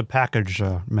meant just a package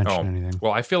mention anything.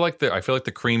 Well, I feel like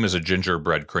the cream is a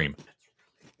gingerbread cream.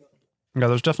 Yeah,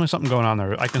 there's definitely something going on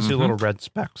there. I can see little red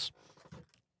specks.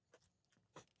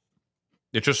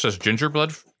 It just says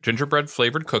gingerbread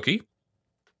flavored cookie.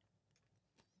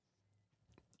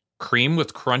 Cream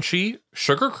with crunchy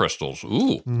sugar crystals.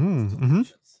 Ooh. Mm-hmm.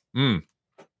 Mm-hmm.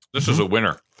 This is a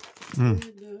winner. I don't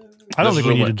This think is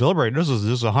we a need to win. deliberate. This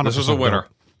is 100%. This is a winner.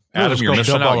 dope. Adam, Let's you're go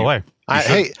missing dope out. all the You- way.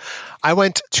 Hey, I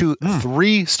went to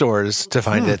 3 stores to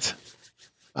find it.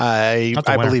 I That's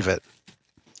a winner. believe it.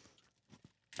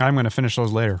 I'm going to finish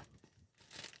those later.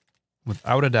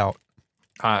 Without a doubt.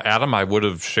 Adam, I would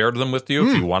have shared them with you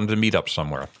if you wanted to meet up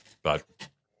somewhere, but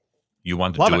you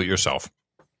wanted to Love do it. it yourself.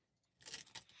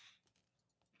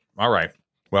 All right.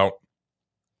 Well,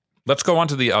 let's go on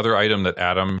to the other item that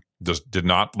Adam did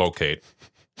not locate.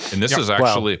 And this is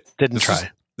actually... didn't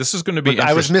try. This is going to be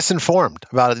I was misinformed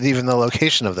about even the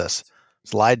location of this. I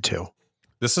was lied to.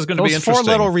 This is going to be Those interesting.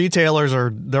 4 little retailers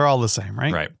they're all the same,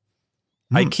 right? Right.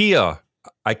 IKEA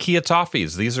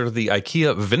toffees. These are the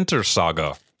IKEA Winter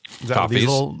Saga Is that these toffees.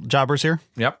 little jobbers here?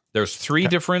 Yep. There's 3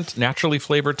 different naturally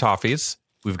flavored toffees.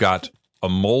 We've got a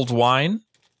mulled wine,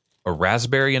 a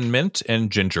raspberry and mint, and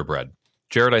gingerbread.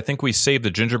 Jared, I think we saved the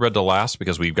gingerbread to last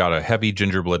because we've got a heavy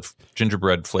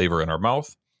gingerbread flavor in our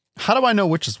mouth. How do I know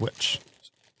which is which?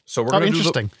 So we're going to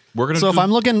interesting. We're going to. So if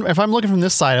I'm looking from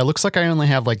this side, it looks like I only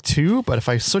have like 2, but if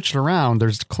I switch it around,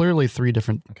 there's clearly 3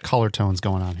 different color tones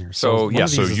going on here. So one of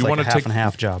these is you like want a to half take and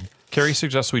half job. Carrie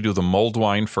suggests we do the mulled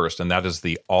wine first, and that is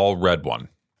the all red one.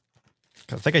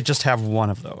 I think I just have 1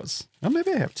 of those. Oh,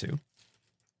 maybe I have 2.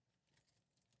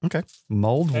 Okay,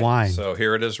 mulled wine. So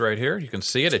here it is, right here. You can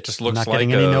see it. It just looks Not like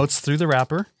getting any notes through the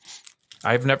wrapper.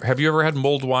 Have you ever had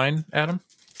mulled wine, Adam?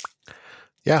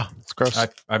 Yeah, it's gross.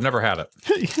 I've never had it.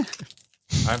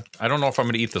 I don't know if I'm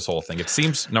going to eat this whole thing. It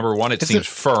seems, number one, it seems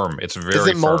firm. It's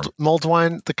very firm. Mulled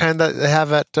wine the kind that they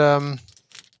have at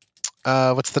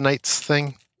what's the Knights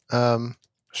thing?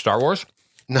 Star Wars?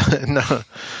 No,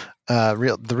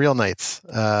 the real Knights.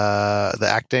 The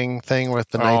acting thing with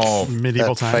the Knights.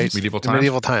 Medieval times.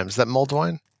 Medieval times. Is that mulled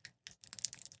wine?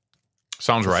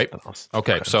 Sounds right.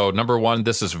 Okay, so number one,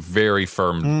 this is very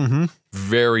firm,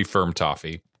 very firm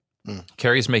toffee.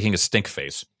 Carrie's making a stink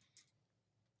face.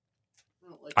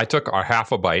 I took a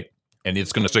half a bite, and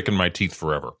it's going to stick in my teeth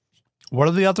forever. What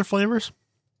are the other flavors?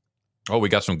 Oh, we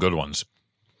got some good ones.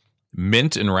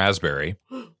 Mint and raspberry,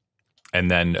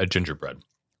 and then a gingerbread.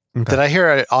 Okay. Did I hear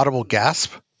an audible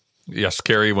gasp? Yes,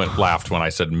 Carrie laughed when I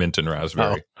said mint and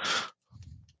raspberry.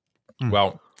 Oh.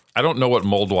 Well, I don't know what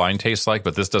mulled wine tastes like,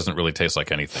 but this doesn't really taste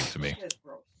like anything to me.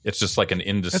 It's just like an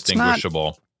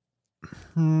indistinguishable.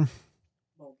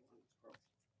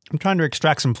 I'm trying to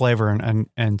extract some flavor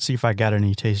and see if I got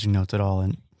any tasting notes at all.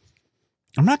 And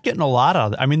I'm not getting a lot out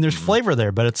of it. I mean, there's flavor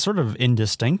there, but it's sort of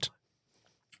indistinct.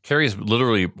 Carrie's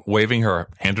literally waving her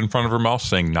hand in front of her mouth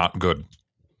saying, not good.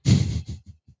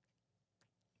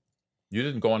 You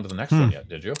didn't go on to the next one yet,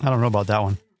 did you? I don't know about that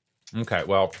one. Okay,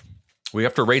 well, we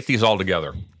have to rate these all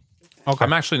together. Okay.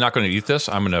 I'm actually not going to eat this.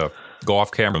 I'm going to go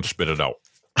off camera and spit it out.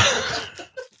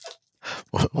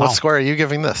 What score are you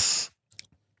giving this?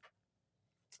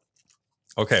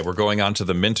 Okay, we're going on to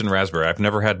the mint and raspberry. I've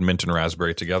never had mint and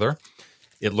raspberry together.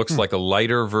 It looks like a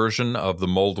lighter version of the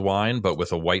mulled wine, but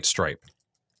with a white stripe.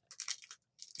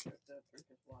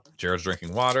 Jared's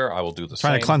drinking water. I will do the same.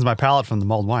 Trying to cleanse my palate from the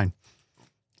mulled wine.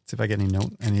 See if I get any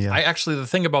note. I actually, the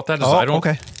thing about that is I don't.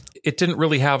 Okay. It didn't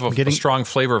really have a strong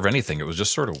flavor of anything. It was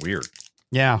just sort of weird.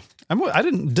 Yeah, I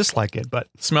didn't dislike it, but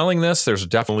smelling this, there's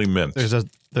definitely mint. There's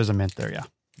a mint there. Yeah.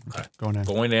 Okay.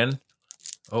 Going in.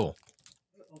 Oh.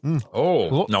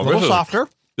 Oh. No, a little softer.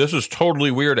 This is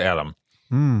totally weird, Adam.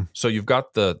 So you've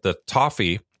got the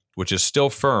toffee, which is still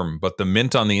firm, but the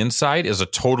mint on the inside is a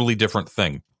totally different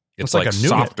thing. It's like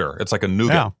softer. It's like a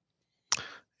nougat.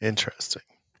 Yeah. Interesting.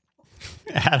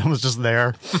 Adam's just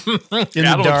there in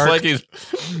Adam the dark.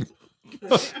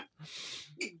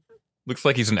 Looks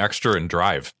like he's an extra in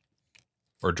Drive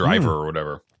or Driver or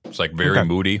whatever. It's like very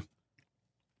moody.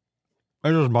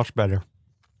 It is much better.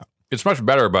 It's much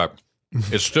better, but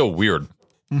it's still weird.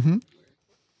 Mm-hmm.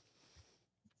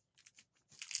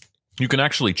 You can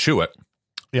actually chew it.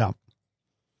 Yeah.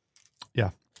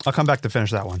 Yeah. I'll come back to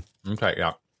finish that one. Okay,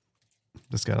 yeah.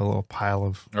 Just got a little pile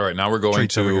of. All right, now we're going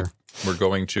to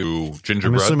gingerbread.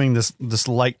 I'm assuming this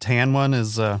light tan one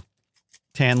is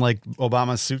tan like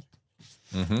Obama's suit.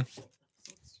 Mm-hmm.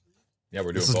 Yeah,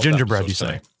 we're doing. This is gingerbread, you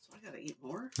say? So I gotta eat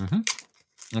more.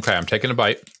 Mm-hmm. Okay, I'm taking a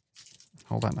bite.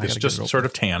 Hold on, it's just sort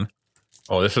of tan.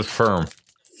 Oh, this is firm.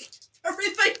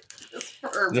 Everything is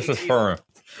firm. This is firm.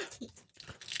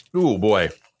 Ooh, boy.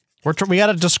 We got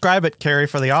to describe it, Carrie,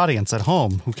 for the audience at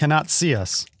home who cannot see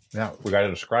us. Yeah, we got to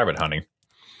describe it, honey.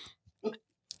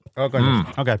 Okay.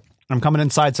 Okay. I'm coming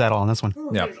inside saddle on this one.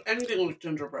 Yeah. Anything with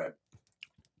gingerbread.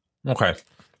 Okay. It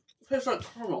tastes like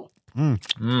caramel.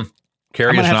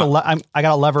 Carrie is not. I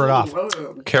gotta lever it off.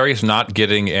 Carrie's not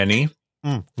getting any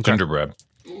gingerbread.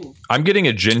 I'm getting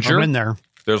a ginger. I'm in there.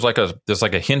 There's like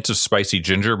a hint of spicy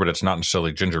ginger, but it's not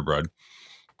necessarily gingerbread.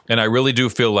 And I really do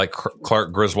feel like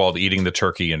Clark Griswold eating the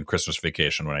turkey in Christmas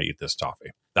Vacation when I eat this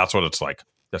toffee. That's what it's like.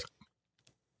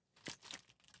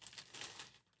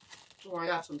 So I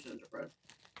got some gingerbread.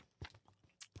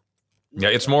 Yeah,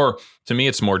 it's more, to me,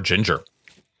 it's more ginger.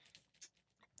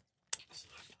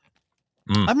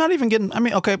 I'm not even getting,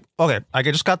 okay. I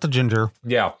just got the ginger.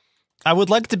 Yeah. I would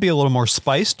like it to be a little more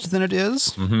spiced than it is.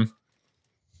 Mm-hmm.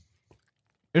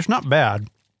 It's not bad.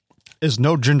 It's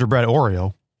no gingerbread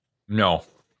Oreo. No.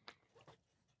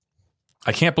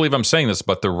 I can't believe I'm saying this,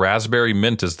 but the raspberry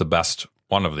mint is the best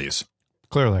one of these.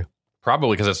 Clearly.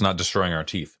 Probably because it's not destroying our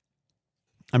teeth.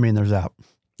 I mean, there's that.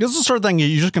 This is the sort of thing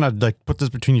you're just going to like put this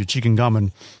between your cheek and gum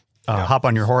and hop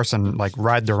on your horse and like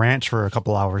ride the ranch for a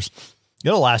couple hours.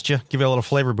 It'll last you, give you a little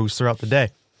flavor boost throughout the day.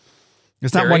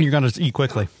 It's not Carrie? one you're going to eat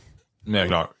quickly.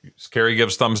 No. Carrie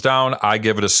gives thumbs down. I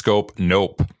give it a scope.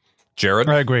 Nope. Jared?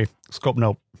 I agree. Scope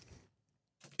nope.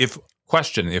 If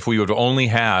we would have only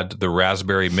had the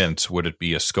raspberry mint, would it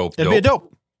be a scope It'd dope? be a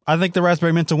dope. I think the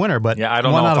raspberry mint's a winner, but Yeah, I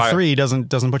don't one know out if of I- 3 doesn't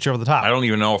put you over the top. I don't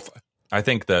even know if I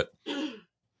think that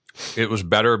it was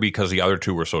better because the other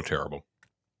two were so terrible.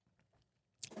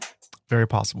 Very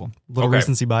possible. Little Okay.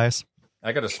 recency bias.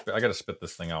 I gotta spit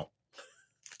this thing out.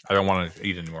 I don't want to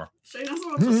eat anymore. Shane also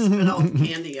wants to spit out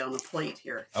candy on a plate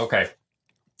here. Okay.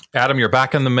 Adam, you're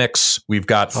back in the mix. We've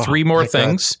got 3 more thank God.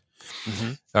 things.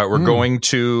 We're going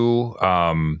to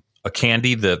a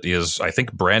candy that is, I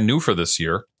think, brand new for this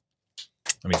year.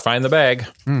 Let me find the bag.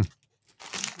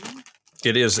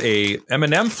 It is a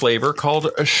M&M flavor called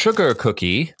a sugar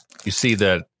cookie. You see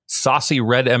the saucy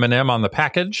red M&M on the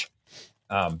package.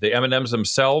 The M&Ms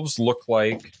themselves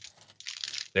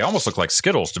they almost look like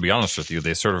Skittles, to be honest with you.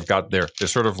 They sort of they're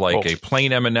sort of like a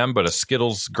plain M&M, but a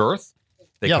Skittles girth.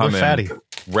 They Yeah, come they're fatty. in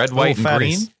red, white, and fatties.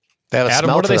 green. They have a Adam,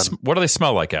 smell what to do them. what do they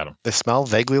smell like, Adam? They smell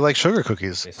vaguely like sugar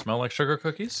cookies. They smell like sugar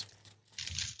cookies.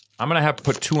 I'm gonna have to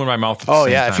put 2 in my mouth. At the Oh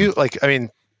same yeah, time. if you like, I mean,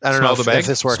 I don't Smell know the if, bag? if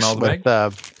this works Smell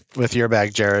the with your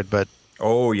bag, Jared, but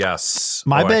Oh yes,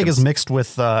 My I bag can- is mixed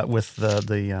with the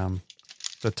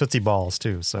Tootsie Balls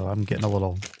too, so I'm getting a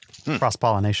little cross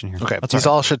pollination here. okay, That's these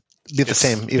all right. all should be the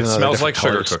same. Even It though they're smells like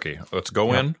different sugar colors. cookie. Let's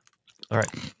go in. All right.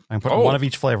 I'm putting Oh. one of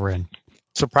each flavor in.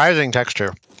 Surprising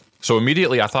texture. So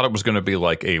immediately, I thought it was going to be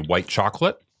like a white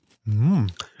chocolate.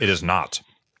 It is not.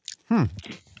 If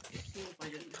I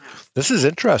didn't have. This is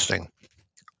interesting.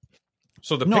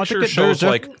 So the No, I picture think shows there's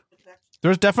like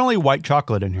There's definitely white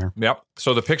chocolate in here. yep.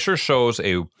 So the picture shows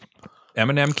a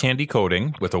M&M candy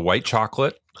coating with a white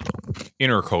chocolate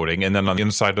inner coating, and then on the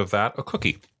inside of that, a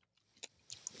cookie.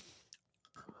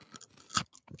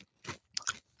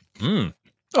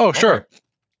 Oh sure. Okay.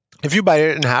 If you bite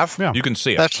it in half, Yeah. You can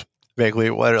see it. that's vaguely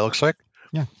what it looks like.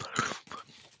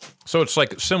 So it's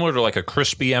like similar to like a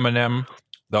crispy M&M,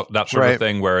 that sort Right. of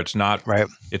thing, where it's not. Right.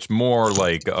 It's more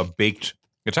like a baked.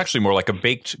 It's actually more like a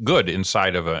baked good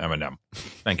inside of a M&M.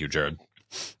 Thank you, Jared.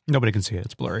 Nobody can see it.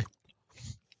 It's blurry.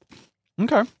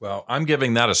 Okay. Well, I'm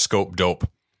giving that a scope dope.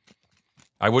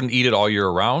 I wouldn't eat it all year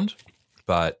round,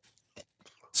 but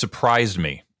surprised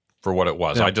me for what it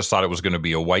was. Yeah. I just thought it was going to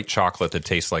be a white chocolate that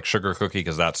tastes like sugar cookie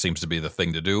because that seems to be the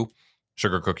thing to do.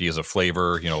 Sugar cookie is a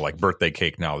flavor, like birthday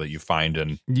cake now that you find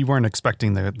in. You weren't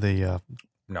expecting the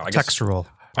No, I guess. textural.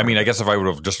 I mean, I guess if I would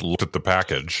have just looked at the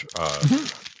package,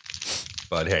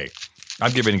 but hey,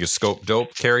 I'm giving it a scope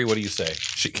dope. Carrie, what do you say?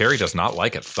 Carrie does not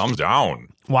like it. Thumbs down.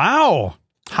 Wow.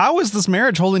 How is this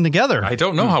marriage holding together? I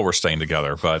don't know how we're staying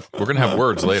together, but we're gonna have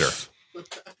words later.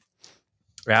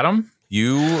 Adam,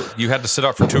 you had to sit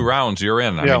out for 2 rounds. You're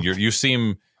in. I Yeah.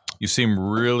 mean, you seem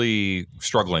really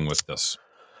struggling with this.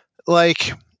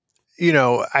 Like,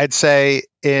 I'd say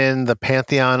in the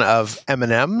pantheon of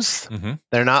M&Ms, Mhm.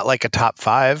 they're not like a top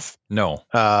 5 No,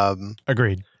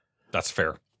 Agreed. that's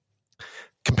fair.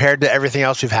 compared to everything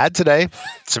else we've had today.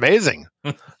 It's amazing.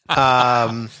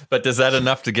 But is that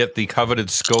enough to get the coveted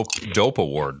Scope Dope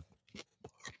Award?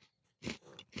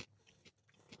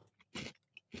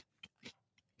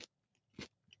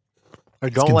 I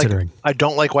don't like Considering.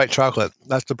 white chocolate.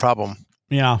 That's the problem.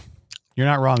 Yeah. You're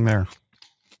not wrong there.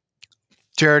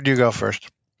 Jared, you go first.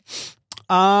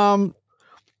 I'm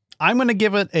going to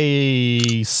give it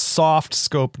a soft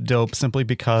scope dope simply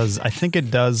because I think it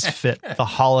does fit the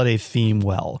holiday theme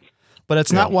well. But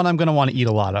it's not one I'm going to want to eat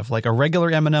a lot of. Like a regular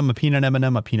M&M, a peanut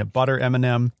M&M, a peanut butter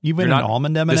M&M, even You're an not-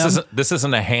 almond M&M. This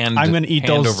isn't a hand. I'm going to eat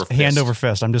hand those over fist. hand over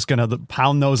fist. I'm just going to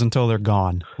pound those until they're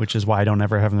gone, which is why I don't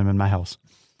ever have them in my house.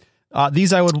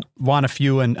 These I would want a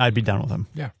few and I'd be done with them.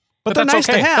 Yeah, But they're that's nice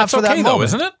okay. to have That's for that okay, though, moment.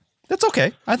 isn't it? That's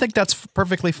okay. I think that's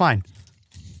perfectly fine.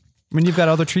 I mean, you've got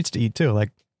other treats to eat too,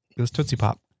 like this Tootsie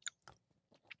Pop.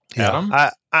 Adam?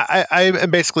 I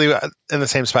am basically in the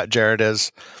same spot Jared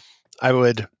is. I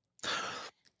would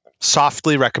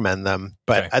softly recommend them,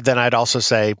 but Okay. then I'd also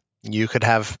say you could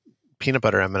have peanut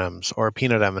butter M&Ms or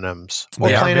peanut M&Ms or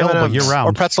They are plain available M&Ms year-round.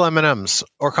 or pretzel M&Ms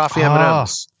or coffee Ah,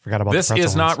 M&Ms. Forgot about This the pretzel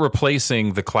is not ones.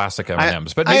 replacing the classic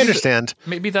M&Ms, but I maybe understand.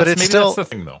 Maybe but it's that's still- the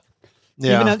thing, though.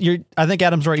 Yeah. I think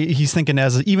Adam's right. He's thinking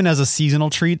even as a seasonal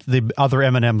treat, the other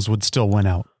M&Ms would still win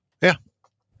out. Yeah.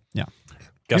 Yeah.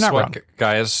 Guess not what, wrong.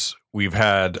 guys? We've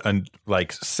had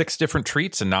like 6 different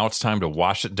treats, and now it's time to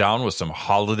wash it down with some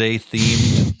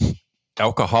holiday-themed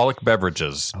alcoholic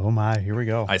beverages. Oh my, here we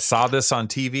go. I saw this on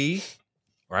TV,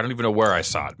 or I don't even know where I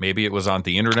saw it. Maybe it was on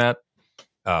the internet.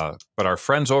 But our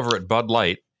friends over at Bud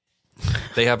Light,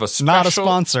 they have a special, Not a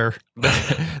sponsor.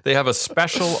 They have a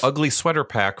special ugly sweater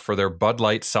pack for their Bud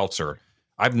Light seltzer.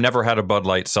 I've never had a Bud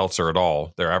Light seltzer at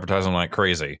all. They're advertising like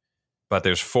crazy. But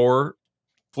there's 4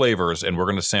 flavors, and we're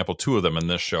going to sample 2 of them in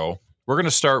this show. We're going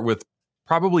to start with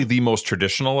probably the most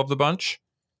traditional of the bunch,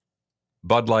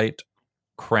 Bud Light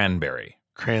Cranberry.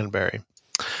 Cranberry.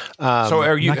 So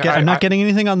are you? I'm not getting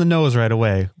anything on the nose right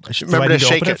away. Remember do I to need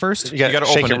shake open it it first? You got to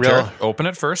open shake it it real. Jared. Open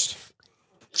it first.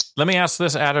 Let me ask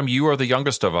this, Adam. You are the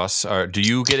youngest of us. Do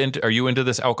you get into? Are you into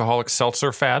this alcoholic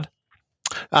seltzer fad?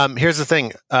 Here's the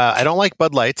thing. I don't like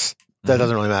Bud Lights. That Mhm.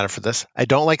 doesn't really matter for this. I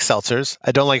don't like seltzers.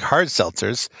 I don't like hard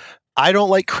seltzers. I don't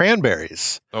like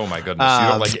cranberries. Oh my goodness! You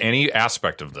don't like any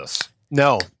aspect of this.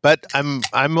 No, but I'm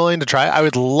willing to try. I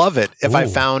would love it if I Ooh.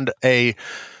 found a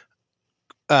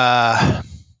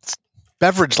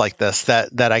beverage like this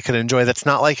that I could enjoy. That's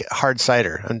not like hard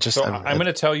cider. I'm going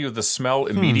to tell you the smell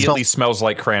immediately smells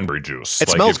like cranberry juice. It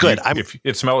Like, smells if you- good.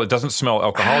 If it doesn't smell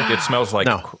alcoholic. It smells like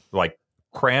No. like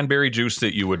cranberry juice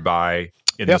that you would buy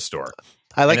in Yep. the store.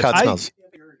 I like and how it I- smells.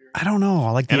 I don't know.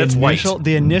 I like the And it's white.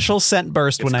 initial scent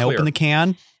burst It's when I clear. opened the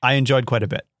can. I enjoyed quite a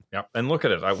bit. Yep. And look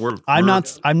at it.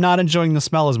 I'm not enjoying the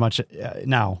smell as much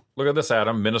now. Look at this,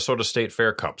 Adam. Minnesota State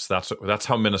Fair cups. That's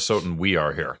how Minnesotan we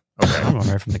are here. Okay. I'm going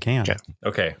right from the can. Okay.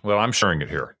 Okay. Well, I'm sharing it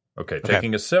here. Okay.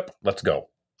 Taking a sip. Let's go.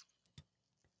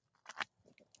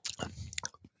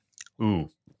 Ooh.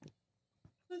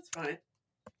 That's fine.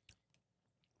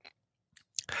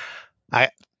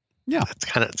 Yeah. It's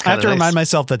kind of. I have to nice. remind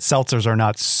myself that seltzers are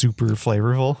not super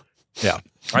flavorful.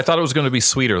 I thought it was going to be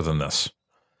sweeter than this.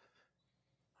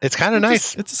 It's kind of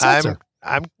nice. It's a seltzer.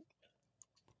 I'm.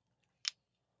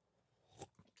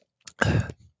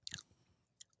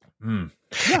 Mm.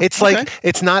 Yeah, It's okay. like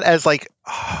it's not as like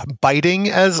biting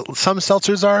as some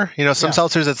seltzers are. You know, some Yeah.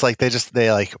 seltzers it's like they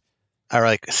are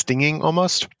like stinging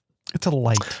almost. It's a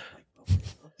light.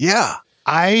 Yeah,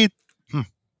 I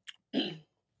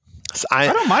I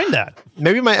don't mind that.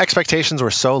 maybe my expectations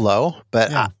were so low,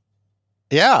 but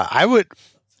Yeah.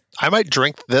 I might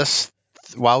drink this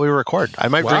while we record. I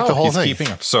might drink the whole he's thing. keeping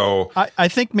it. So I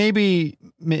think maybe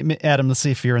Adam, let's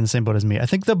see if you're in the same boat as me. I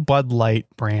think the Bud Light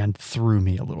brand threw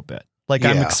me a little bit. Like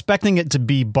I'm Yeah. expecting it to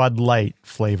be Bud Light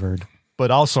flavored,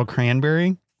 but also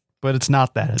cranberry. But it's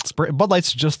not that. It's Bud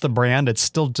Light's just the brand. It's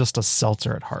still just a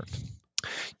seltzer at heart.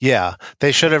 Yeah,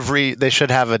 they should have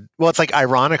it's like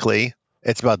ironically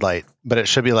it's Bud Light, but it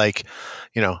should be like,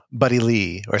 Buddy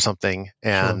Lee or something,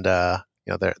 and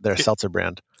their seltzer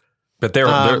brand. but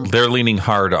they're leaning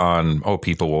hard on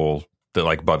people that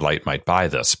like Bud Light might buy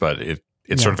this, but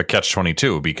it's sort of a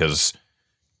catch-22 because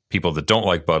people that don't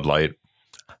like Bud Light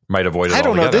might avoid it I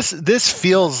don't know. altogether. This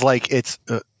feels like it's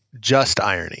just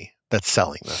irony that's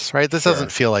selling this, right? This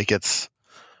doesn't feel like it's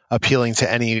appealing to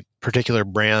any particular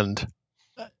brand.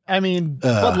 I mean,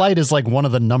 Bud Light is like one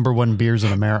of the number 1 beers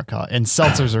in America, and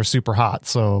seltzers are super hot.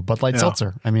 So Bud Light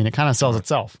seltzer. I mean, it kind of sells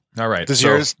itself. All right.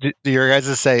 Do your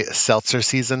guys say seltzer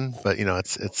season, but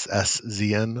it's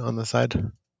SZN on the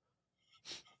side?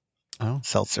 Oh,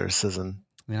 Seltzer season.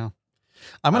 yeah.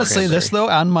 I'm going to say this though,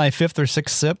 on my 5th or 6th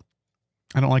sip,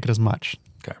 I don't like it as much.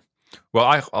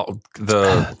 Well,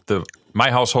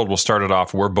 my household will start it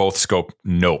off. We're both scope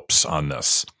nopes on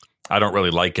this. I don't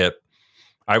really like it.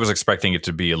 I was expecting it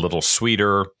to be a little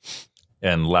sweeter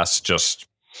and less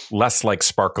like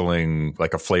sparkling,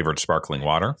 like a flavored sparkling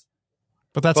water.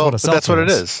 But that's Well, what a but seltzer that's what it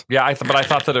is. Yeah, but I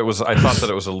thought that it was. I thought that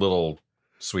it was a little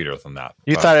sweeter than that.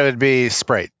 You But- thought it would be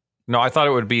Sprite. No, I thought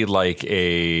it would be like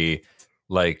the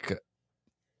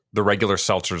regular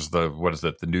seltzers.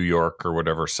 The New York or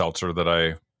whatever seltzer that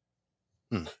I.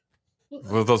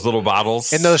 With those little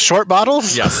bottles In those short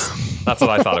bottles? Yes, that's what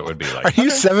I thought it would be Are like. you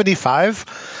 75?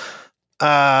 Okay,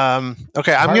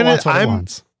 Heart wants what it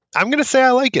wants. I'm gonna say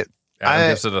I like it.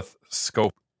 Adam gives it a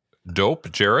scope dope.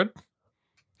 Jared,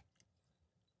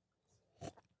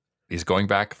 he's going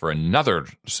back for another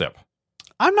sip.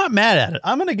 I'm not mad at it.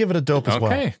 I'm going to give it a dope as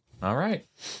well. Okay, all right.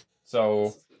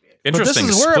 So But this interesting.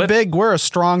 is we're a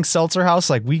strong seltzer house.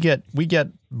 Like we get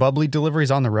bubbly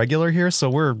deliveries on the regular here,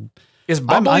 so Is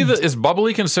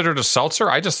bubbly considered a seltzer?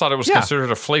 I just thought it was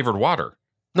considered a flavored water.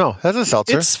 No, that's a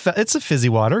seltzer. it's a fizzy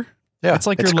water. Yeah, it's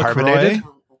like it's your LaCroix. carbonated.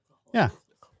 Yeah.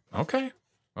 Okay.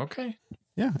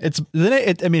 Yeah, it's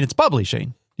bubbly,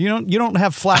 Shane. You don't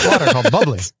have flat water called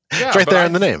bubbly. Yeah, It's right but there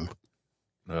in the name.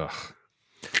 Ugh.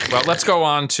 Well, let's go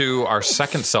on to our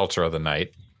second seltzer of the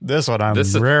night. This one I'm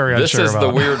This very is unsure about. the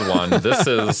weird one. This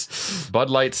is Bud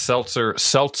Light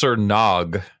Seltzer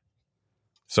Nog.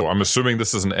 So I'm assuming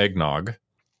this is an eggnog.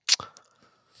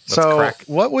 So crack.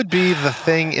 what would be the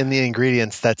thing in the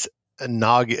ingredients that's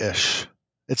nog-ish?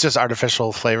 It's just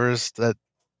artificial flavors that.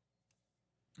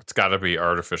 It's got to be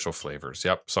artificial flavors.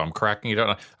 Yep. So I'm cracking it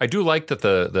out. I do like that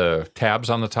the tabs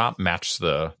on the top match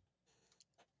the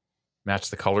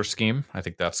color scheme. I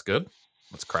think that's good.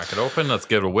 Let's crack it open. Let's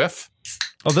give it a whiff.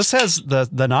 Oh, this has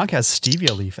the nog has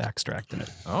stevia leaf extract in it.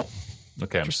 Oh,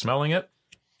 okay. I'm smelling it.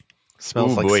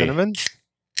 Smells Ooh, like boy. cinnamon.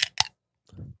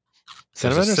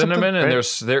 There's Cinnamon a or cinnamon, something, and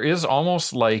right? there is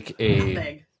almost like a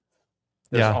Big.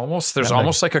 Yeah. there's That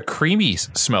almost like a creamy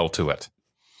smell to it.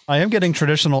 I am getting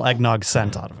traditional eggnog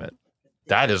scent out of it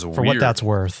That is for weird. what that's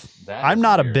worth. That I'm is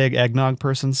not a weird. big eggnog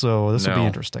person, so this will be No.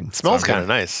 interesting. It smells So I'm kind of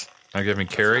nice. I'm giving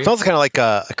Carrie. It smells kind of like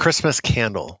a Christmas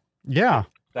candle. Yeah,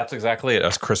 That's exactly it.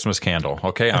 A Christmas candle.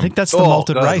 Okay. I think that's the Oh,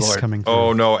 malted God, rice Lord. coming through.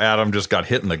 Oh no, Adam just got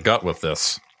hit in the gut with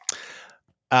this.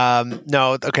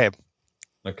 No, okay.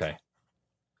 Okay.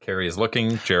 Carrie is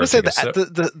looking. I'm Jared, say take a sip.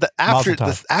 the Mazel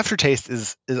tov. aftertaste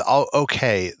is all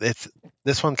okay.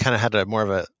 This one kind of had more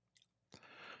of a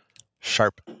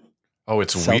sharp Oh,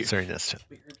 it's weird. seltzeriness.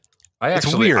 I It's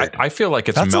actually, weird. I feel like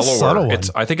it's That's a subtle mellower. one.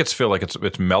 I think it's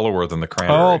it's mellower than the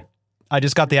cranberry. Oh, I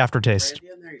just got the aftertaste.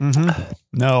 Brandy in there. Mm-hmm.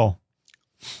 No.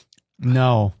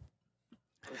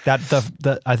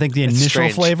 That I think the It's initial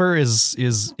strange. flavor is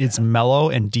it's mellow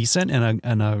and decent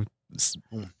and a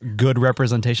good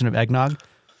representation of eggnog.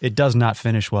 It does not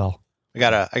finish well. I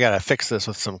gotta fix this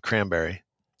with some cranberry.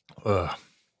 Ugh.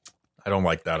 I don't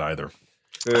like that either.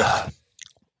 Ugh.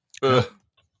 Ugh.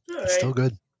 It's still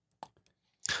good.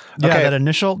 Yeah, Okay.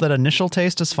 that initial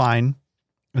taste is fine,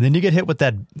 and then you get hit with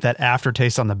that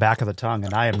aftertaste on the back of the tongue,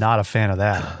 and I am not a fan of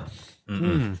that.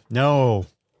 No.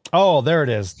 Oh, there it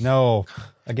is. No.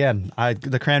 Again,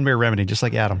 the cranberry remedy, just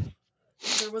like Adam.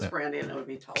 If there was brandy and it would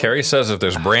be taller. Carrie says if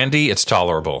there's brandy, it's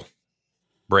tolerable.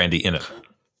 Brandy in it.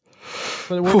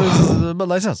 But but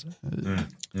like this,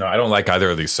 No, I don't like either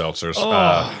of these seltzers.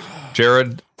 Oh.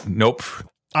 Jared, nope.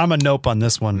 I'm a nope on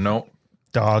this one. Nope.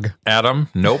 Dog. Adam,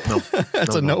 nope.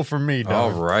 That's a no for me,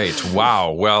 All dog. right.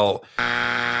 Wow. Well,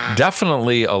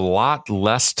 definitely a lot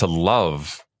less to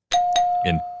love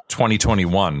in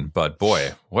 2021, but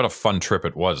boy, what a fun trip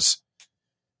it was.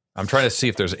 I'm trying to see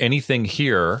if there's anything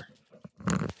here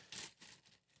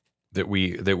that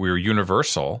we're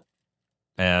universal,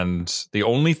 and the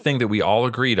only thing that we all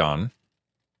agreed on,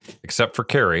 except for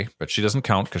Carrie, but she doesn't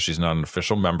count because she's not an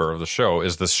official member of the show,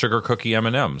 is the sugar cookie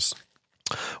M&Ms.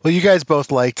 Well, you guys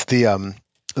both liked the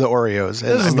Oreos.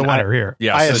 This is the winner here.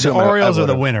 Yeah, I so The assume Oreos are the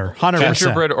would've- winner. 100%.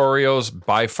 gingerbread Oreos,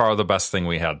 by far the best thing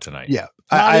we had tonight. Yeah,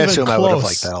 Not I even assume I would have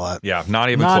close. liked that a lot. Yeah, not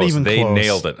even Not close. even They close.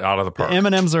 nailed it out of the The park.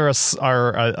 M&Ms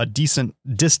are a decent,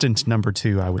 distant number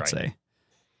 2, I would Right. say.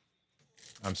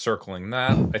 I'm circling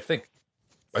that. I think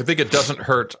it doesn't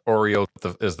hurt Oreo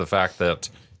is the fact that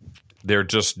they're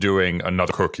just doing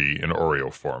another cookie in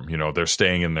Oreo form. You know, they're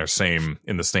staying in the same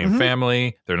Mm-hmm.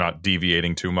 family. They're not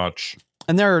deviating too much.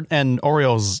 And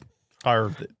Oreos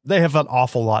they have an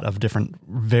awful lot of different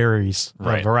varieties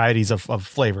of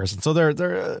flavors, and so they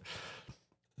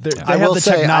I have will the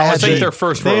say, I had I technology. think their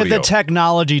first They have rodeo. the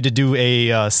technology to do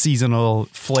a seasonal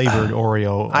flavored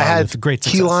Oreo. I had with great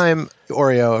key success. lime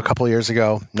Oreo a couple years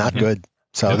ago. Not good.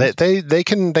 So they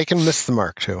can miss the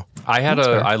mark too.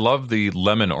 I love the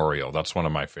lemon Oreo. That's one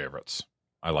of my favorites.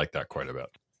 I like that quite a bit.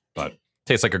 But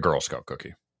tastes like a Girl Scout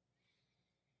cookie.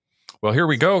 Well, here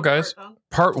we go, guys.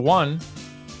 Part 1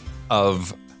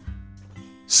 of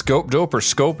Scope Dope or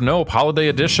Scope Nope Holiday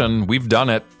Edition. We've done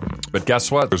it. But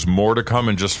guess what? There's more to come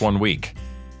in just 1 week.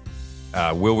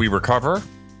 Will we recover?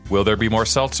 Will there be more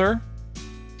seltzer?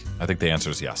 I think the answer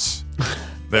is yes.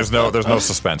 There's no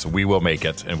suspense. We will make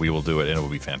it, and we will do it, and it will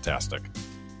be fantastic.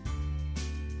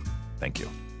 Thank you.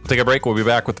 We'll take a break. We'll be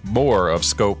back with more of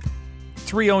Scope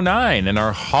 309 in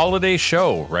our holiday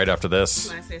show right after this.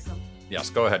 Can I say something? Yes,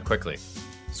 go ahead quickly.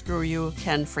 Screw you,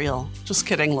 Ken Friel. Just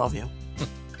kidding, love you.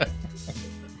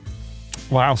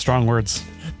 Wow, strong words.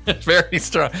 Very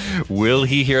strong. Will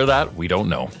he hear that? We don't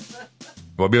know.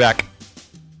 We'll be back.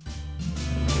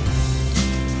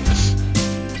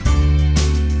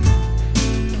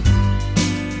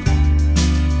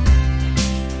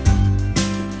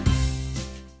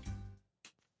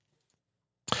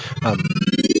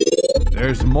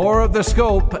 There's more of the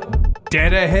scope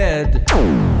dead ahead.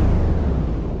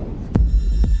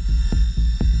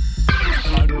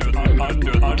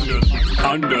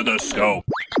 Under the scope.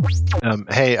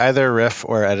 Hey, either riff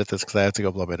or edit this because I have to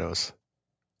go blow my nose.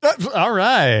 All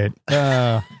right.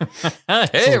 Hey,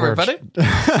 everybody.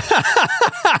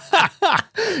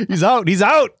 He's out. He's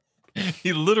out.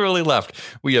 He literally left.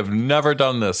 We have never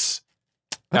done this.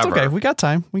 That's ever. okay. We got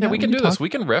time. We can do this. We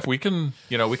can riff. We can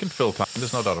fill time.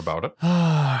 There's no doubt about it.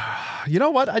 You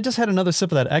know what? I just had another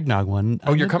sip of that eggnog one.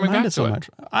 Oh, you're coming back so to it. much.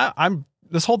 I'm.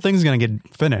 This whole thing's gonna get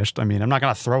finished. I mean, I'm not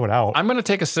gonna throw it out. I'm going to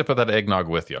take a sip of that eggnog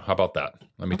with you. How about that?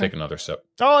 Let me take another sip.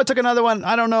 Oh, I took another one.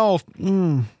 I don't know.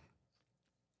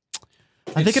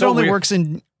 I think it only works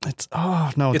in. It's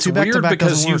no. It's two back to weird back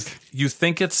because doesn't work. you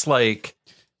think it's like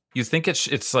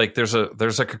there's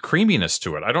like a creaminess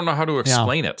to it. I don't know how to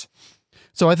explain it.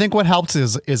 So I think what helped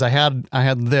is I had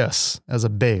this as a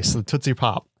base, the Tootsie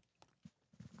Pop.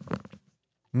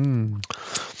 So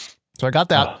I got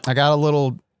that. I got a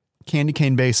little candy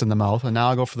cane base in the mouth, and now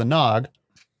I'll go for the nog.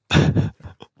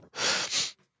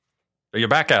 You're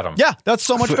back at them. Yeah, that's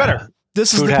so much better.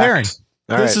 This is the pairing.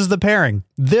 This is the pairing.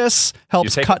 This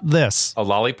helps cut this. A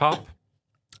lollipop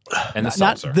and the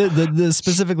seltzer. Not the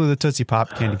specifically the Tootsie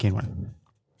Pop candy cane one.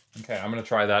 Okay, I'm going to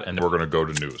try that, and then we're going to go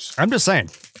to news. I'm just saying.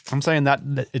 I'm saying that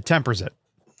it tempers it.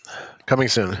 Coming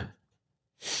soon.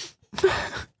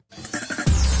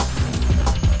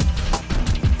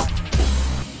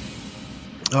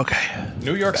 Okay.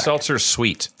 New York Seltzer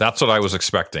sweet. That's what I was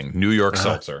expecting. New York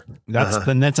Seltzer.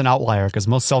 That's an outlier because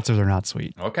most seltzers are not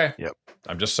sweet. Okay. Yep.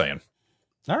 I'm just saying.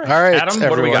 All right. Adam,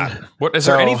 what do we got? What is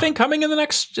there anything coming in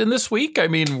this week? I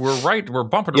mean, we're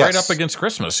bumping right up against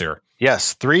Christmas here.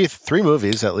 Yes, three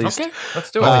movies at least. Okay,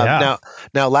 let's do it.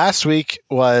 Now last week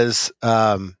was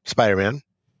Spider-Man.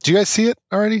 Do you guys see it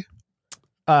already?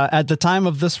 At the time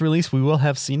of this release, we will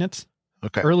have seen it.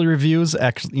 Okay. Early reviews,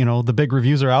 actually, the big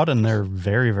reviews are out and they're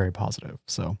very, very positive.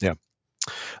 So yeah.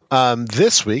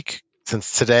 This week,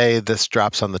 since today this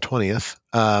drops on the 20th,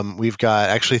 we've got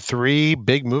actually 3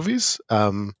 big movies.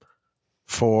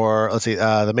 For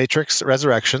The Matrix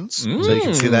Resurrections, so you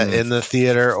can see that in the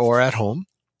theater or at home.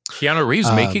 Keanu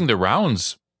Reeves making the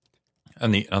rounds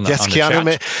on the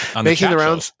Keanu making the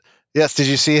rounds. Show. Yes, did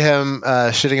you see him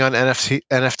shitting on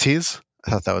NFTs? I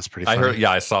thought that was pretty funny.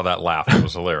 I saw that laugh. It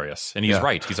was hilarious. And he's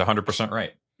right. He's 100%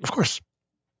 right. Of course.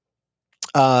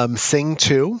 Sing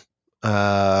 2. The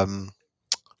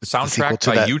soundtrack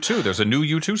by U2. There's a new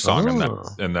U2 song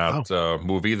in that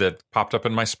movie that popped up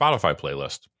in my Spotify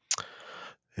playlist.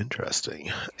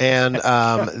 Interesting. And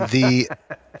the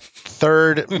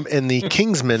third in the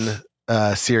Kingsman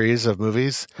series of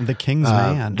movies. The King's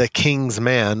Man. The King's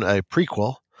Man, a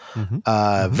prequel.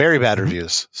 Very bad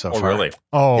reviews so far. Really?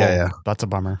 Oh, yeah. That's a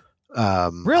bummer.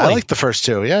 Really? I like the first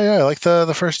 2. Yeah, I like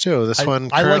the first 2. This one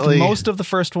currently... I like most of the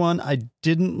first one. I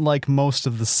didn't like most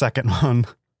of the second one.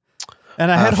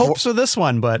 And I had hopes for this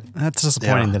one, but that's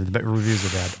disappointing that the reviews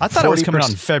are bad. I thought it was coming out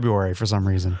in February for some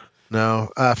reason. No,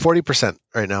 40%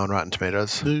 right now on Rotten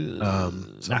Tomatoes.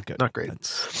 Not good. Not great.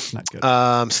 It's not good.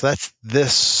 So that's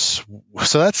this.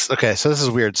 So that's okay. So this is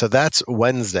weird. So that's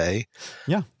Wednesday.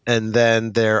 Yeah. And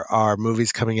then there are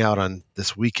movies coming out on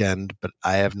this weekend, but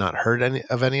I have not heard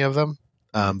any of them.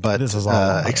 But this is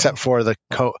all except for not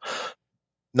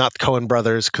the Coen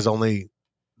brothers, because only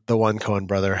the one Coen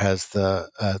brother has the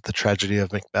Tragedy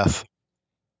of Macbeth.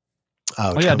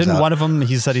 Didn't one of them?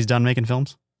 He said he's done making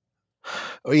films.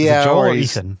 Oh, yeah, Joel or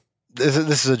Ethan? This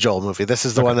is a Joel movie. This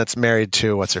is the one that's married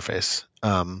to what's her face,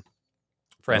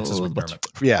 Frances McDormand.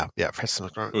 Yeah, Frances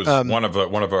McDormand. Who's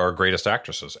one of our greatest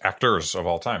actors of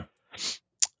all time.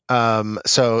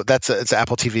 So it's an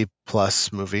Apple TV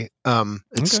Plus movie.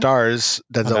 It stars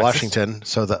Denzel Washington.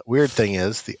 So the weird thing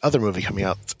is, the other movie coming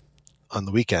out on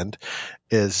the weekend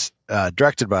is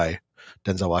directed by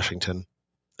Denzel Washington,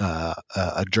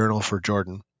 A Journal for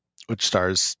Jordan, which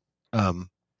stars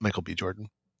Michael B. Jordan.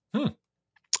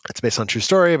 It's based on a true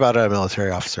story about a military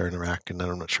officer in Iraq, and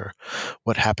I'm not sure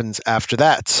what happens after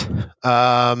that.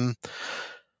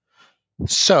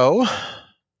 So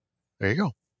there you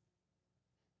go.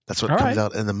 That's what comes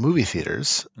out in the movie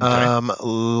theaters. Okay.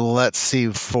 Let's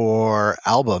see for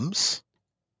albums.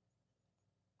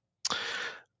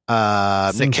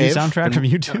 Nick Cave soundtrack from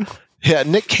YouTube. Yeah,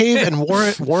 Nick Cave and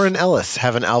Warren Ellis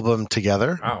have an album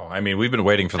together. Oh, I mean, we've been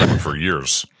waiting for that one for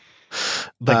years.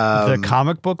 The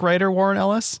comic book writer Warren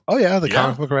Ellis. Oh yeah,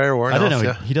 comic book writer Warren Ellis. I didn't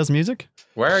know he does music.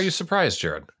 Why are you surprised,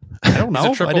 Jared? I don't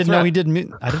know. I didn't know he did.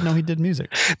 I didn't know he did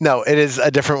music. No, it is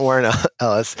a different Warren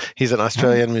Ellis. He's an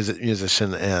Australian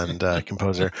musician and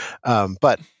composer.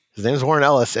 But his name is Warren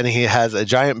Ellis, and he has a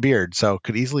giant beard, so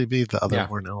could easily be the other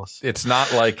Warren Ellis. It's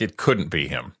not like it couldn't be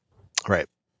him, right?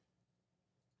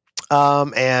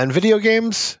 And video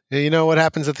games. You know what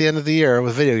happens at the end of the year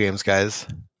with video games, guys?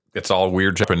 It's all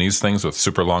weird Japanese things with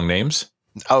super long names?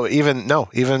 Oh,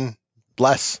 even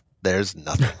less. There's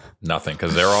nothing. Nothing,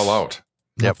 because they're all out.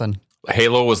 Nothing.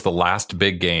 Halo was the last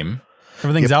big game.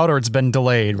 Everything's out or it's been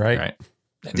delayed, right? Right.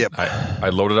 And Yep. I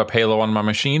loaded up Halo on my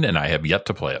machine, and I have yet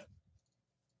to play it.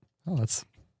 Oh, that's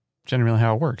generally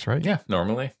how it works, right? Yeah,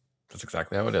 normally. That's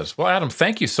exactly how it is. Well, Adam,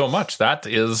 thank you so much. That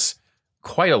is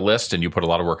quite a list, and you put a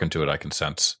lot of work into it. I can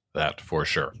sense that for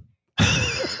sure.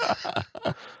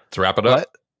 Let's wrap it up.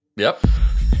 What? Yep.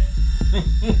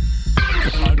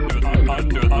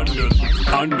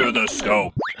 Under the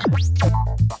scope.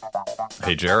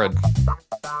 Hey, Jared.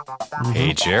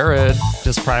 Hey, Jared.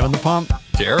 Just priming the pump.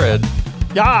 Jared.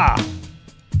 Yeah.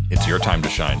 It's your time to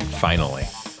shine, finally.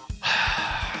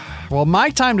 Well, my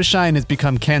time to shine has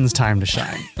become Ken's time to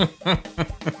shine.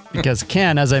 Because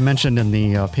Ken, as I mentioned in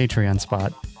the Patreon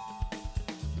spot,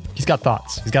 he's got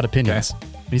thoughts. He's got opinions. Okay.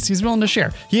 He's willing to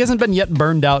share. He hasn't been yet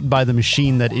burned out by the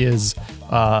machine that is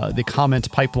the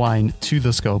comment pipeline to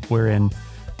the scope, wherein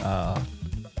a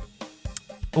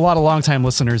lot of longtime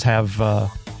listeners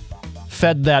have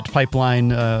fed that pipeline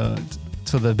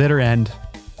to the bitter end,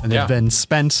 and they've been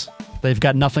spent. They've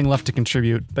got nothing left to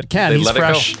contribute. But Ken, he's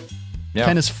fresh. Yeah.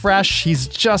 Ken is fresh. He's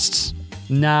just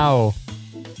now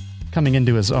coming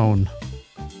into his own,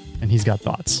 and he's got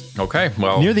thoughts. Okay,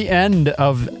 well. Near the end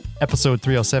of episode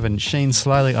 307, Shane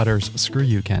slyly utters, "Screw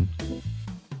you, Ken."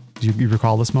 Do you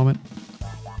recall this moment?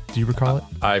 Do you recall it?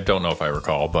 I don't know if I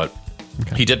recall, but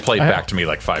Okay. he did play it back to me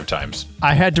like 5 times.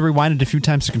 I had to rewind it a few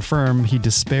times to confirm he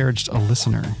disparaged a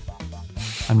listener.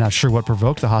 I'm not sure what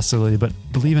provoked the hostility, but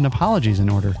believe an apology is in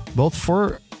order, both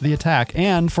for the attack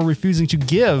and for refusing to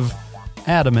give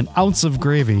Adam an ounce of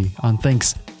gravy on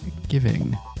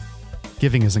Thanksgiving.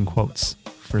 Giving is in quotes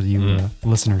for you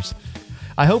listeners.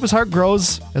 I hope his heart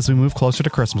grows as we move closer to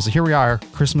Christmas. So here we are,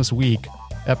 Christmas week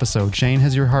episode. Shane,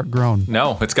 has your heart grown?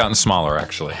 No, it's gotten smaller,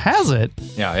 actually. Has it?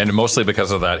 Yeah, and mostly because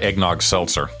of that eggnog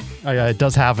seltzer. Oh, yeah, it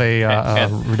does have a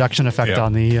reduction effect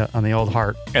on the old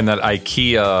heart. And that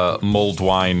IKEA mulled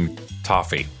wine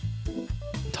toffee.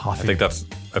 Toffee.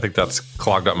 I think that's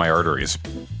clogged up my arteries.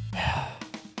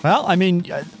 Well, I mean,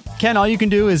 Ken, all you can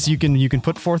do is you can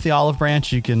put forth the olive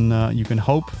branch. You can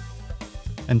hope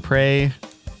and pray,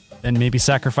 and maybe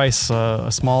sacrifice a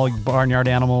small barnyard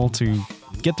animal to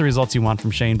get the results you want from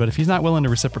Shane. But if he's not willing to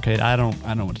reciprocate, I don't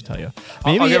know what to tell you.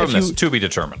 Maybe I'll give if him this, to be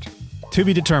determined. To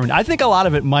be determined. I think a lot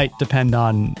of it might depend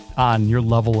on your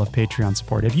level of Patreon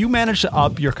support. If you manage to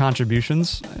up your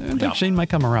contributions, I think Shane might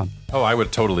come around. Oh, I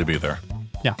would totally be there.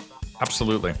 Yeah.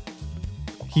 Absolutely.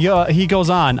 He goes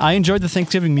on, I enjoyed the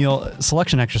Thanksgiving meal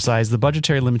selection exercise. The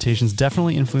budgetary limitations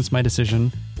definitely influenced my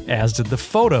decision, as did the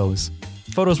photos.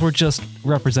 Photos were just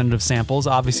representative samples.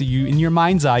 Obviously, in your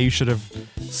mind's eye, you should have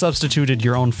substituted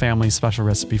your own family's special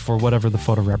recipe for whatever the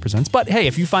photo represents. But hey,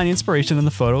 if you find inspiration in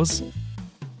the photos,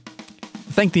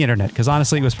 thank the internet, because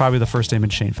honestly, it was probably the first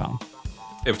image Shane found.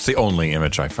 It's the only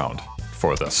image I found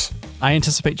for this. I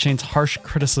anticipate Shane's harsh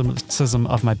criticism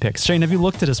of my picks. Shane, have you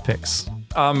looked at his picks?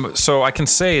 So I can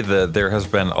say that there has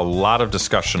been a lot of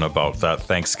discussion about that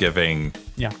Thanksgiving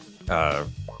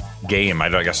game.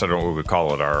 I guess I don't know what we would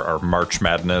call it. Our March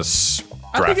Madness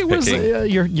draft I think it picking.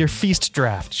 was your feast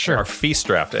draft. Sure. Our feast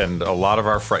draft. And a lot of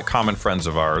our common friends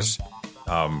of ours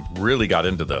really got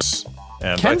into this.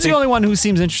 And Ken's the only one who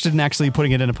seems interested in actually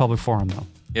putting it in a public forum, though.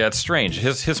 Yeah, it's strange.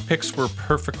 His picks were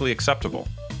perfectly acceptable.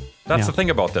 That's the thing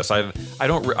about this. I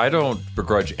don't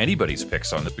begrudge anybody's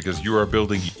picks on this, because you are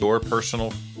building your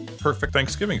personal perfect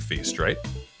Thanksgiving feast, right?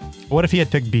 What if he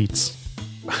had picked beets?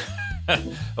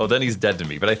 Oh, then he's dead to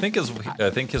me. But I think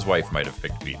his wife might have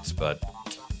picked beets. But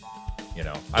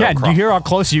Ken, do you hear how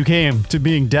close you came to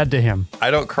being dead to him?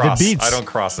 I don't cross. The beets. I don't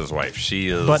cross his wife. She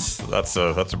is. But, that's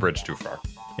a bridge too far.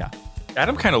 Yeah.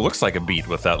 Adam kind of looks like a beet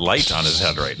with that light on his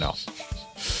head right now.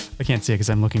 I can't see it because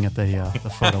I'm looking at the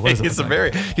photo. What is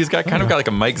it? He's got kind of got like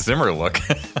a Mike Zimmer look.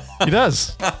 He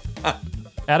does.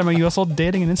 Adam, are you also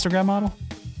dating an Instagram model?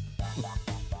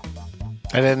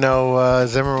 I didn't know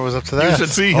Zimmer was up to that. You should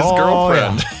see his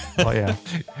girlfriend. Yeah. Oh yeah.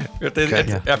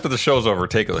 After the show's over,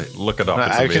 look it up.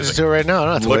 It's I can just do it right now. I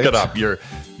don't have to look wait. it up.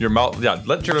 Your mouth. Yeah.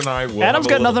 Let Jared and I. Adam's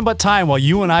got nothing but time while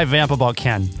you and I vamp about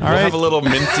Ken. All right. Have a little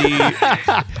minty.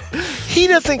 He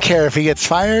doesn't care if he gets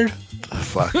fired.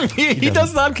 Fuck. he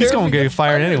does not care. He's going to get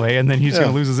fired anyway, and then he's going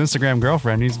to lose his Instagram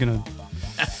girlfriend. He's going to.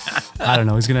 I don't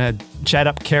know. He's going to chat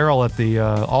up Carol at the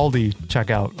Aldi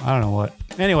checkout. I don't know what.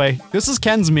 Anyway, this is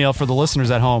Ken's meal for the listeners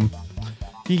at home.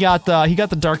 He got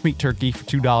the dark meat turkey for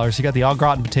 $2. He got the au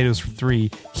gratin potatoes for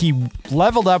 $3. He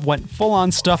leveled up, went full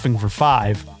on stuffing for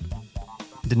 $5.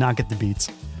 Did not get the beets.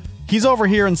 He's over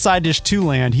here in side dish 2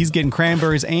 land. He's getting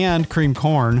cranberries and cream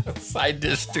corn. Side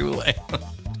dish 2 land.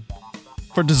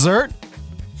 For dessert,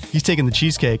 he's taking the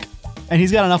cheesecake. And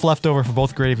he's got enough left over for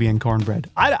both gravy and cornbread.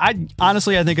 I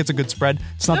honestly, I think it's a good spread.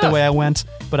 It's not the way I went,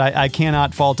 but I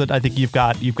cannot fault it. I think you've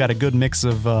got a good mix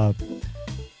of. Well,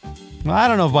 I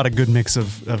don't know about a good mix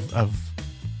of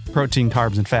protein,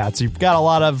 carbs, and fats. You've got a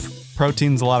lot of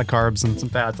proteins, a lot of carbs, and some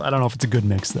fats. I don't know if it's a good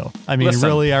mix though. I mean,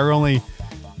 really, our only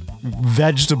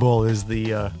vegetable is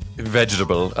the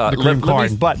cream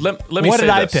corn. But let me what say did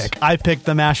I this. pick? I picked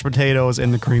the mashed potatoes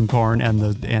and the cream corn and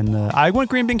the I went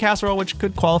green bean casserole, which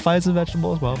could qualify as a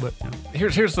vegetable as well. But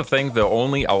Here's the thing: the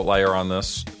only outlier on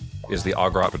this is the au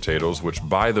gratin potatoes, which,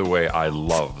 by the way, I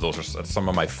love. Those are some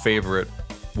of my favorite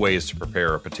ways to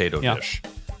prepare a potato dish.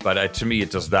 But to me,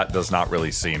 that does not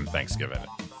really seem Thanksgiving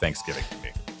to me.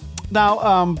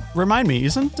 Now, remind me,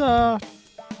 isn't Ken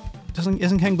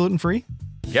gluten free?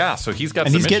 Yeah, so he's got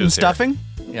And some he's getting issues here. stuffing.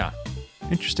 Yeah.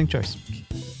 Interesting choice.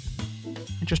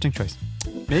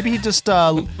 Maybe he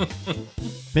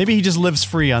just lives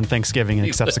free on Thanksgiving and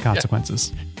accepts the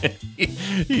consequences.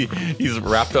 He's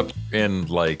wrapped up in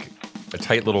like a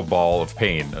tight little ball of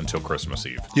pain until Christmas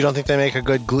Eve. You don't think they make a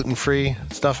good gluten-free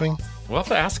stuffing? We'll have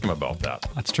to ask him about that.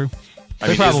 That's true. I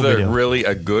mean, is there really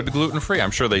a good gluten-free?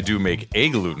 I'm sure they do make a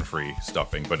gluten-free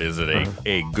stuffing, but is it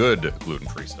a good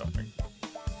gluten-free stuffing?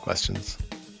 Questions.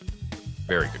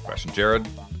 Very good question. Jared,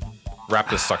 wrap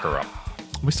this sucker up.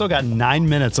 We still got 9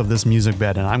 minutes of this music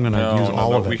bed, and I'm going to use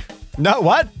all of it. No,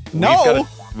 what? No.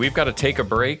 We've got to take a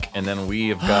break, and then we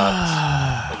have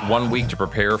got like 1 week to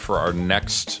prepare for our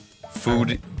next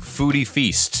foodie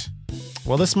feast.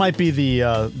 Well, this might be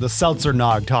the seltzer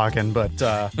nog talking, but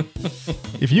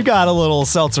if you got a little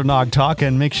seltzer nog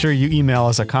talking, make sure you email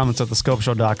us at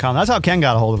comments@thescopeshow.com. That's how Ken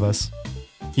got a hold of us.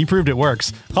 He proved it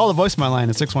works. Call the voicemail line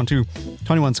at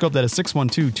 612-21-SCOPE. That is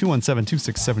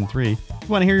 612-217-2673. We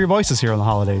want to hear your voices here on the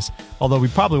holidays. Although we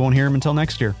probably won't hear them until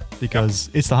next year because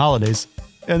it's the holidays.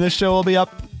 And this show will be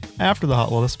up after the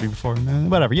holidays. Well, this will be before.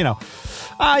 Whatever, you know.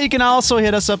 You can also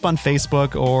hit us up on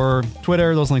Facebook or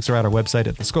Twitter. Those links are at our website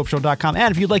at thescopeshow.com.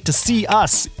 And if you'd like to see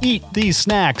us eat these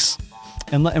snacks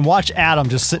and watch Adam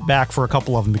just sit back for a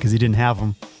couple of them because he didn't have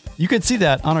them, you can see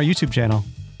that on our YouTube channel.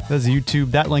 That's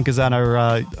YouTube. That link is on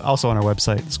our also on our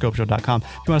website, thescopeshow.com. If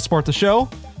you want to support the show,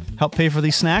 help pay for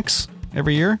these snacks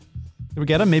every year if we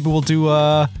get them. Maybe we'll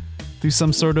do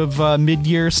some sort of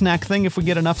mid-year snack thing if we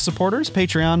get enough supporters.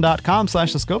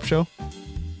 Patreon.com/thescopeshow.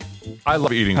 I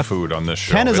love eating food on this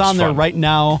show. Ken is It's on there fun. right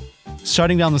now,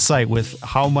 shutting down the site with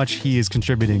how much he is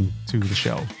contributing to the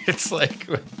show. It's like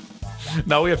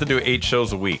now we have to do 8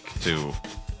 shows a week to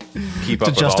keep up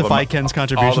To with justify Ken's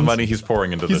contributions. all the money he's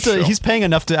pouring into this show. He's paying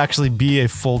enough to actually be a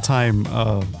full-time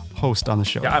host on the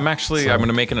show. Yeah, I'm going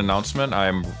to make an announcement.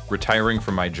 I'm retiring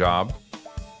from my job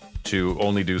to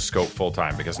only do Scope full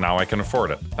time because now I can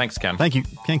afford it. Thanks, Ken. Thank you.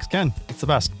 Thanks, Ken. It's the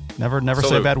best. Never say a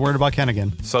Salute. bad word about Ken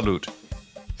again. Salute.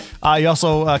 You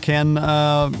also can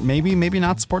maybe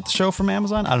not support the show from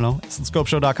Amazon. I don't know. It's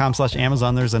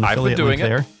scopeshow.com/Amazon. There's an I've been affiliate doing link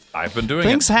there. I've been doing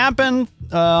Things it. happen.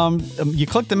 You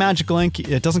click the magic link.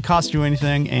 It doesn't cost you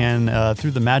anything. And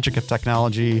through the magic of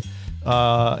technology,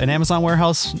 an Amazon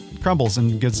warehouse crumbles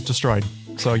and gets destroyed.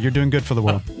 So you're doing good for the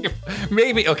world.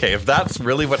 Maybe, okay, if that's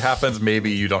really what happens,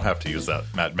 maybe you don't have to use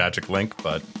that magic link,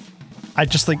 but I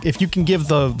just think if you can give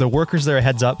the workers there a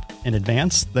heads up in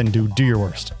advance, then do your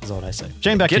worst, is what I say.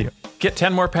 Shane, back to you. Get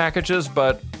 10 more packages,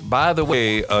 but by the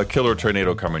way, a killer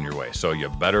tornado coming your way, so you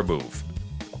better move.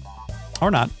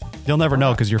 Or not. You'll never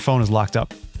know because your phone is locked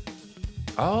up.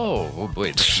 Oh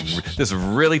boy, this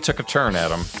really took a turn,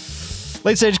 Adam.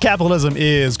 Late stage capitalism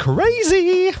is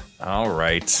crazy. All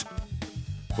right.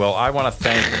 Well, I want to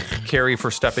thank Carrie for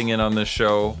stepping in on this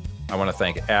show. I want to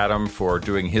thank Adam for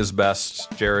doing his best.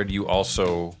 Jared, you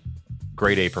also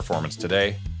grade A performance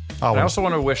today. And I also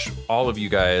want to wish all of you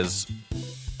guys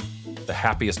the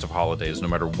happiest of holidays, no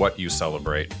matter what you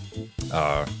celebrate.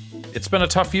 It's been a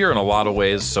tough year in a lot of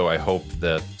ways, so I hope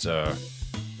that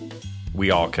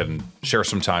we all can share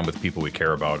some time with people we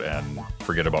care about and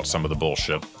forget about some of the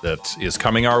bullshit that is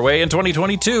coming our way in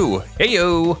 2022.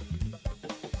 Hey-yo!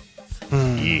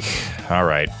 Eek. All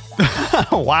right.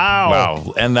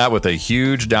 Wow. End that with a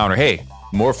huge downer. Hey,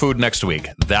 more food next week.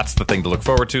 That's the thing to look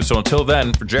forward to. So until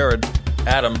then, for Jared,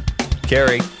 Adam,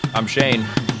 Carrie, I'm Shane.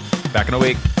 Back in a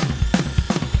week.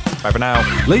 Bye for now.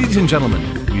 Ladies and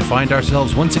gentlemen, we find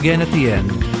ourselves once again at the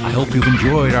end. I hope you've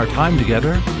enjoyed our time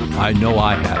together. I know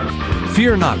I have.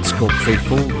 Fear not, Scope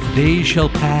Faithful. Days shall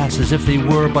pass as if they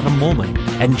were but a moment,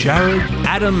 and Jared,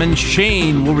 Adam, and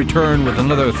Shane will return with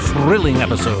another thrilling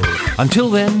episode. Until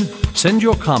then, send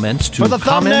your comments to For the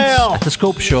thumbnail!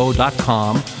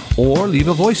 comments@thescopeshow.com or leave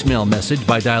a voicemail message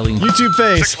by dialing YouTube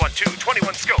face.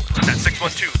 612-21-SCOPE. That's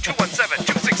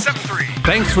 612-217-2673.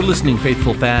 Thanks for listening,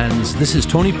 faithful fans. This is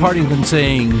Tony Partington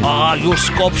saying, your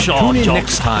Scope Show. tune in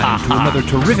next time to another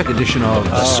terrific edition of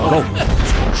The Scope.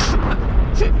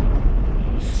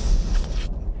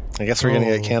 I guess we're going to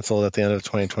get canceled at the end of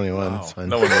 2021. It's fine.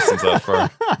 No one listens that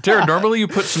far. Jared, normally you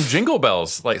put some jingle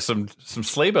bells, like some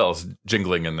sleigh bells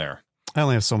jingling in there. I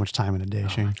only have so much time in a day,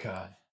 Shane. God.